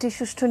একটি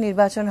সুষ্ঠু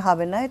নির্বাচন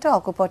হবে না, এটা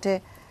অকপটে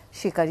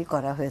স্বীকারই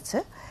করা হয়েছে।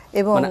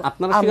 এবং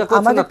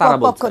আমাদের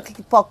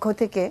পক্ষ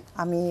থেকে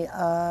আমি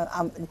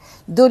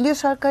দলীয়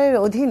সরকারের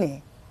অধীনে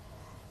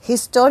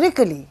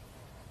হিস্টোরিক্যালি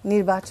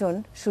নির্বাচন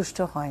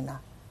সুষ্ঠু হয় না,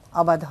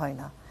 অবাধ হয়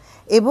না,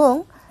 এবং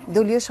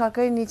দলীয়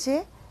সরকারের নিচে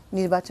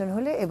নির্বাচন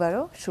হলে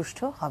এবারও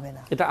সুষ্ঠু হবে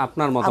না। এটা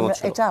আপনার মতামত?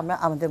 এটা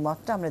আমাদের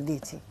মতটা আমরা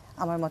দিয়েছি,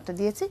 আমার মতটা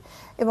দিয়েছি,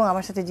 এবং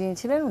আমার সাথে যিনি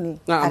ছিলেন উনি,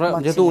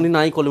 যেহেতু উনি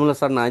নাই, কলিমুল্লাহ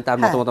স্যার নাই, তার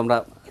মতামত আমরা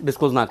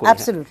ডিসক্লোজ না করি।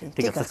 অ্যাবসলিউটলি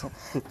ঠিক আছে।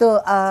 তো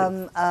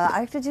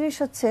আরেকটা জিনিস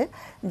হচ্ছে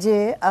যে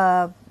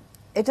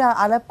এটা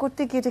আলাপ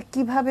করতে গিয়ে এটা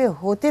কিভাবে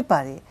হতে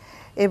পারে,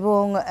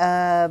 এবং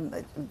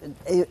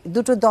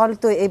দুটো দল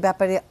তো এই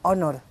ব্যাপারে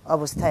অনড়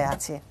অবস্থায়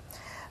আছে।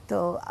 তো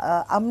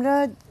আমরা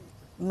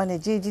মানে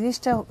যে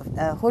জিনিসটা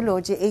হলো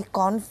যে এই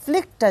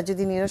কনফ্লিক্টটা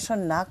যদি নিরসন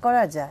না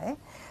করা যায়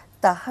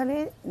তাহলে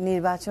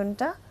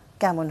নির্বাচনটা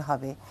কেমন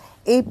হবে,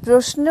 এই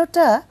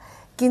প্রশ্নটা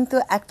কিন্তু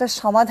একটা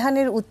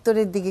সমাধানের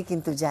উত্তরের দিকে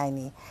কিন্তু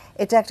যায়নি,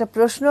 এটা একটা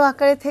প্রশ্ন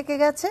আকারে থেকে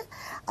গেছে।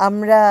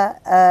 আমরা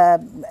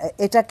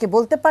এটাকে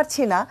বলতে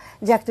পারছি না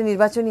যে একটা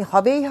নির্বাচনই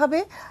হবেই হবে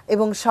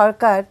এবং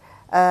সরকার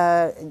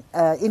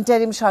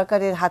ইন্টারিম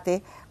সরকারের হাতে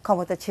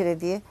ক্ষমতা ছেড়ে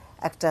দিয়ে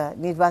একটা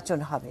নির্বাচন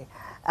হবে।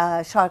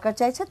 সরকার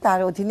চাইছে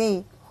তার অধীনেই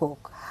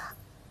হোক।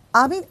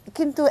 আমি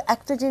কিন্তু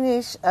একটা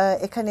জিনিস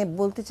এখানে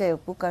বলতে চাই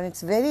অপু, কারণ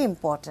ইটস ভেরি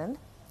ইম্পর্ট্যান্ট,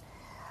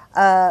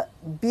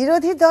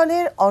 বিরোধী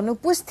দলের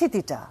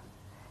অনুপস্থিতিটা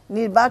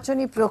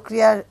নির্বাচনী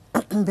প্রক্রিয়ার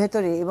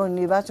ভেতরে এবং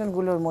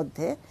নির্বাচনগুলোর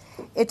মধ্যে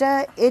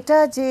এটা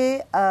যে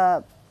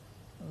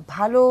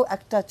ভালো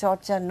একটা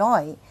চর্চা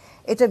নয়,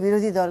 এটা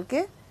বিরোধী দলকে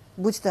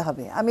বুঝতে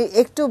হবে। আমি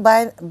একটু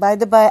বাই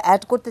দ্য বাই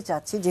অ্যাড করতে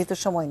চাচ্ছি, যেহেতু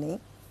সময় নেই।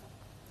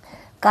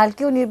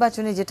 কালকেও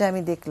নির্বাচনে যেটা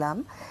আমি দেখলাম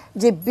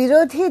যে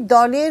বিরোধী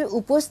দলের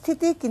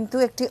উপস্থিতি কিন্তু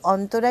একটি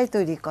অন্তরায়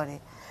তৈরি করে,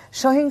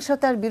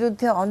 সহিংসতার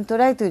বিরুদ্ধে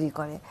অন্তরায় তৈরি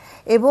করে।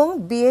 এবং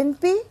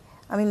বিএনপি,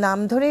 আমি নাম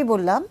ধরেই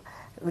বললাম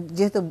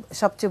যেহেতু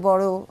সবচেয়ে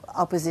বড়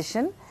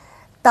অপোজিশন,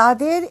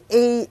 তাদের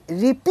এই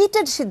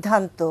রিপিটেড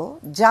সিদ্ধান্ত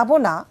যাব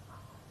না,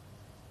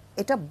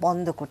 এটা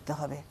বন্ধ করতে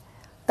হবে,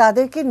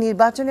 তাদেরকে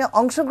নির্বাচনে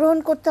অংশগ্রহণ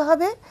করতে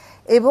হবে।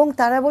 এবং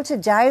তারা বলছে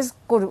জায়েজ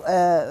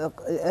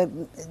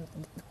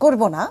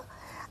করব না,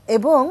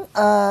 এবং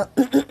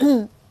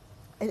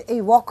এই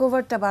ওয়াক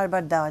ওভারটা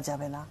বারবার দেওয়া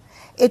যাবে না,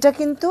 এটা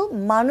কিন্তু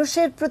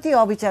মানুষের প্রতি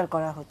অবিচার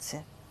করা হচ্ছে।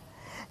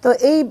 তো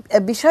এই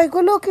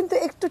বিষয়গুলো কিন্তু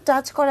একটু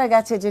টাচ করা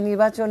গেছে যে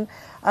নির্বাচন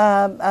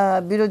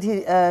বিরোধী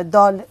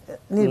দল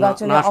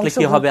নির্বাচনে আসলে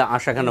কি হবে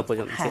আশা কেন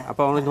পর্যন্ত।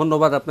 আপা অনেক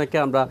ধন্যবাদ আপনাকে।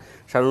 আমরা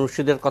শামীম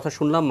রশিদের কথা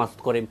শুনলাম,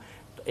 মাসুদ করিম,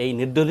 এই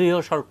নির্দলীয়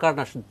সরকার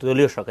না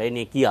দলীয় সরকার, এই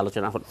নিয়ে কি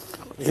আলোচনা হলো?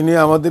 এ নিয়ে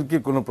আমাদেরকে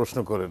কোনো প্রশ্ন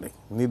করে নেই,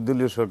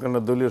 নির্দলীয় সরকার না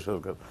দলীয়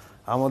সরকার,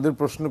 আমাদের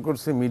প্রশ্ন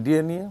করছে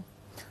মিডিয়া নিয়ে।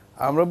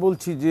 আমরা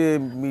বলছি যে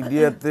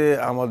মিডিয়াতে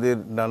আমাদের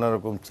নানা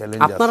রকম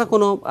চ্যালেঞ্জ আছে। আপনারা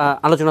কোনো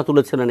আলোচনা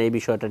তুলেছিলেন এই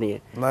বিষয়টা নিয়ে?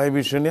 না, এই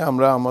বিষয় নিয়ে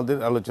আমরা আমাদের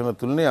আলোচনা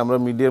তুলিনি, আমরা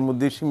মিডিয়ার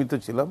মধ্যেই সীমিত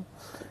ছিলাম।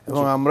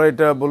 এবং আমরা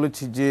এটা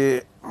বলেছি যে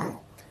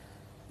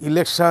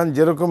ইলেকশন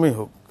যেরকমই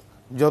হোক,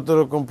 যত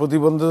রকম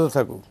প্রতিবন্ধকতা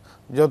থাকুক,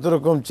 যত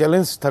রকম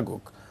চ্যালেঞ্জ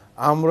থাকুক,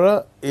 আমরা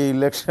এই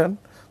ইলেকশন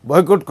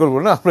বয়কট করব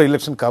না, আমরা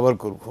ইলেকশন কভার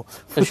করব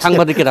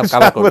সাংবাদিকেরা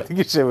কভার করবে সাংবাদিক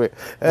হিসেবে।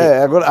 হ্যাঁ,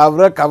 এখন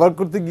আমরা কভার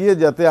করতে গিয়ে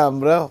যাতে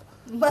আমরা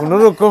কোন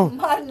রকম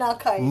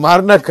মার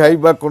না খাই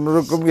বা কোন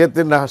রকম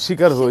ইয়েতে না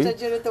শিকার হই,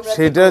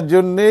 সেটার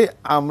জন্য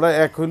আমরা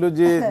এক হইলো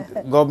যে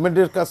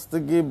গভর্নমেন্টের কাছ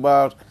থেকে বা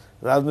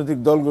রাজনৈতিক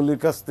দলগুলির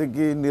কাছ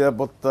থেকে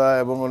নিরাপত্তা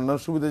এবং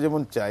অন্যান্য সুবিধা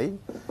যেমন চাই,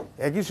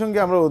 একই সঙ্গে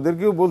আমরা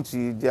ওদেরকেও বলছি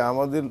যে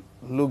আমাদের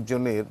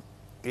লোকজনের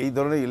এই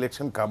ধরনের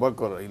ইলেকশন কভার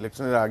করা,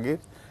 ইলেকশনের আগে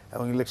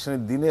এবং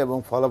ইলেকশনের দিনে এবং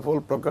ফলাফল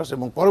প্রকাশ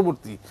এবং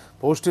পরবর্তী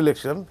পোস্ট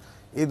ইলেকশন,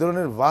 এই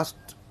ধরনের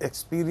ভাস্ট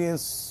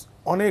এক্সপিরিয়েন্স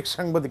অনেক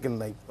সাংবাদিকের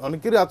নাই,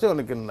 অনেকেরই আছে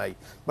অনেকের নাই,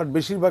 বাট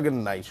বেশিরভাগের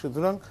নাই।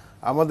 সুতরাং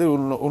আমাদের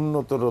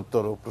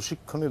উন্নতরতর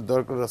প্রশিক্ষণের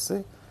দরকার আছে,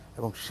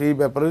 এবং সেই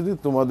ব্যাপারে যদি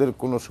তোমাদের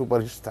কোনো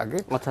সুপারিশ থাকে,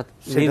 অর্থাৎ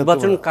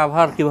নির্বাচন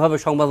কাভার কিভাবে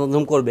সংবাদ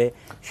মাধ্যম করবে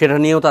সেটা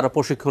নিয়েও তারা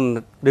প্রশিক্ষণ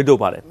দিতেও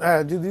পারে।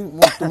 হ্যাঁ, যদি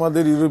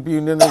তোমাদের ইউরোপীয়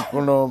ইউনিয়নের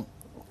কোনো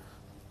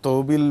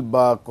তহবিল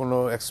বা কোনো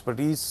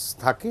এক্সপার্টিস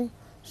থাকে,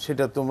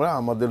 সেটা তোমরা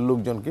আমাদের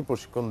লোকজনকে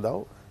প্রশিক্ষণ দাও,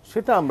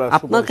 সেটা আমরা।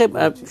 আপনাকে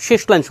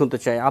শেষ লাইন শুনতে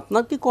চাই,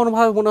 আপনার কি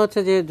কোনোভাবে মনে হচ্ছে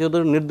যে যদি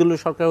নির্দলীয়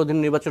সরকারের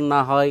অধীনে নির্বাচন না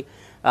হয়,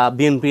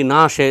 বিএনপি না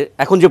আসে,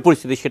 এখন যে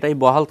পরিস্থিতি সেটাই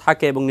বহাল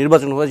থাকে এবং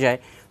নির্বাচন হয়ে যায়,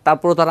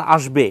 তারপরে তারা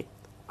আসবে,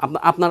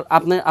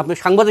 আপনি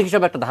সাংবাদিক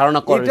হিসাবে একটা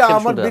ধারণা করেন? এটা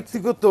আমার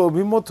ব্যক্তিগত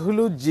অভিমত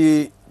হলো যে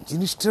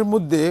জিনিসটার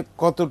মধ্যে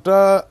কতটা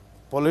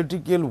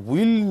পলিটিক্যাল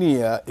উইল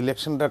নিয়ে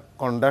ইলেকশনটা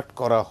কন্ডাক্ট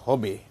করা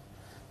হবে,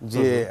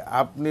 যে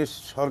আপনি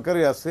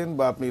সরকারে আছেন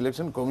বা আপনি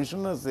ইলেকশন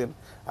কমিশন আছেন,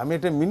 আমি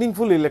একটা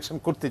মিনিংফুল ইলেকশন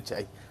করতে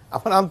চাই,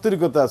 আমার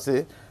আন্তরিকতা আছে,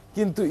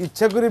 কিন্তু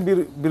ইচ্ছা করে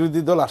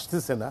বিরোধী দল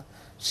আসতেছে না,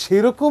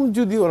 সেরকম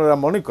যদি ওনারা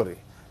মনে করে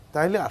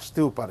তাহলে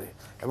আসতেও পারে,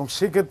 এবং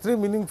সেক্ষেত্রে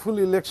মিনিংফুল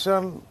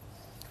ইলেকশন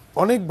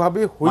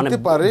অনেকভাবে হইতে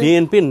পারে।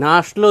 বিএনপি না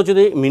আসলেও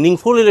যদি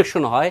মিনিংফুল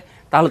ইলেকশন হয়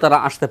তাহলে তারা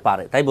আসতে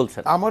পারে, তাই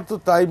বলছেন? আমার তো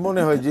তাই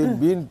মনে হয় যে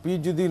বিএনপি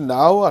যদি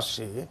নাও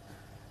আসে,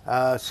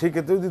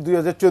 সেক্ষেত্রে যদি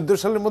 2014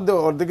 সালের মধ্যে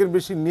অর্ধেকের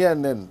বেশি নিয়ে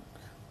নেন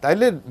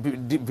তাইলে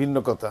ভিন্ন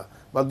কথা,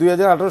 বা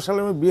 2018 সালে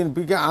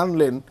বিএনপিকে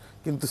আনলেন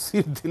কিন্তু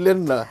সিট দিলেন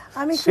না,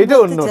 সেটা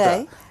অন্যটা।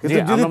 কিন্তু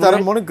যদি তারা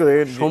মনে করে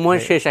সময়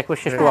শেষ, একবার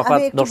শেষ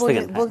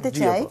বলতে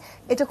চাই,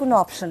 এটা কোনো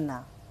অপশন না।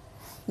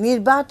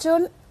 নির্বাচন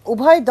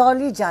উভয়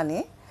দলই জানে,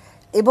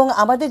 এবং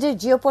আমাদের যে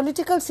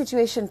জিওপলিটিক্যাল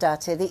সিচুয়েশনটা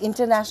আছে, দি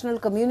ইন্টারন্যাশনাল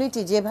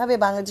কমিউনিটি যেভাবে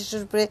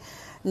বাংলাদেশের উপরে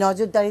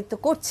নজরদারিত্ব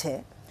করছে,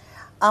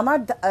 আমার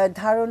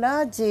ধারণা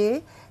যে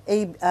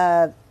এই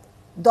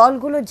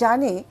দলগুলো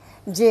জানে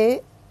যে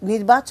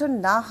নির্বাচন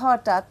না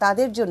হওয়াটা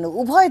তাদের জন্য,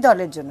 উভয়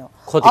দলের জন্য,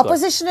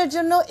 অপোজিশনের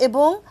জন্য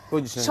এবং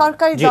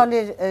সরকারি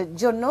দলের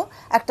জন্য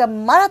একটা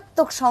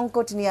মারাত্মক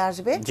সংকট নিয়ে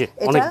আসবে।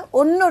 এটা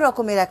অন্য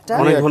রকমের একটা।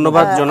 অনেক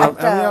ধন্যবাদ জনাব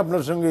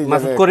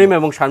মাসুদ করিম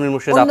এবং শারমিন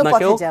মুর্শিদ,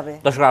 আপনাকেও।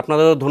 দর্শক,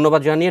 আপনাদের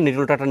ধন্যবাদ জানিয়ে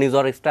নিউজ টাটা নিউজ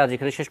এক্সট্রা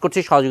যেখানে শেষ করছি।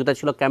 সহযোগিতা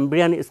ছিল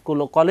ক্যামব্রিয়ান স্কুল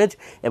ও কলেজ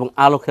এবং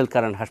আলোক হেলথ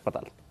কেয়ার অ্যান্ড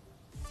হাসপাতাল।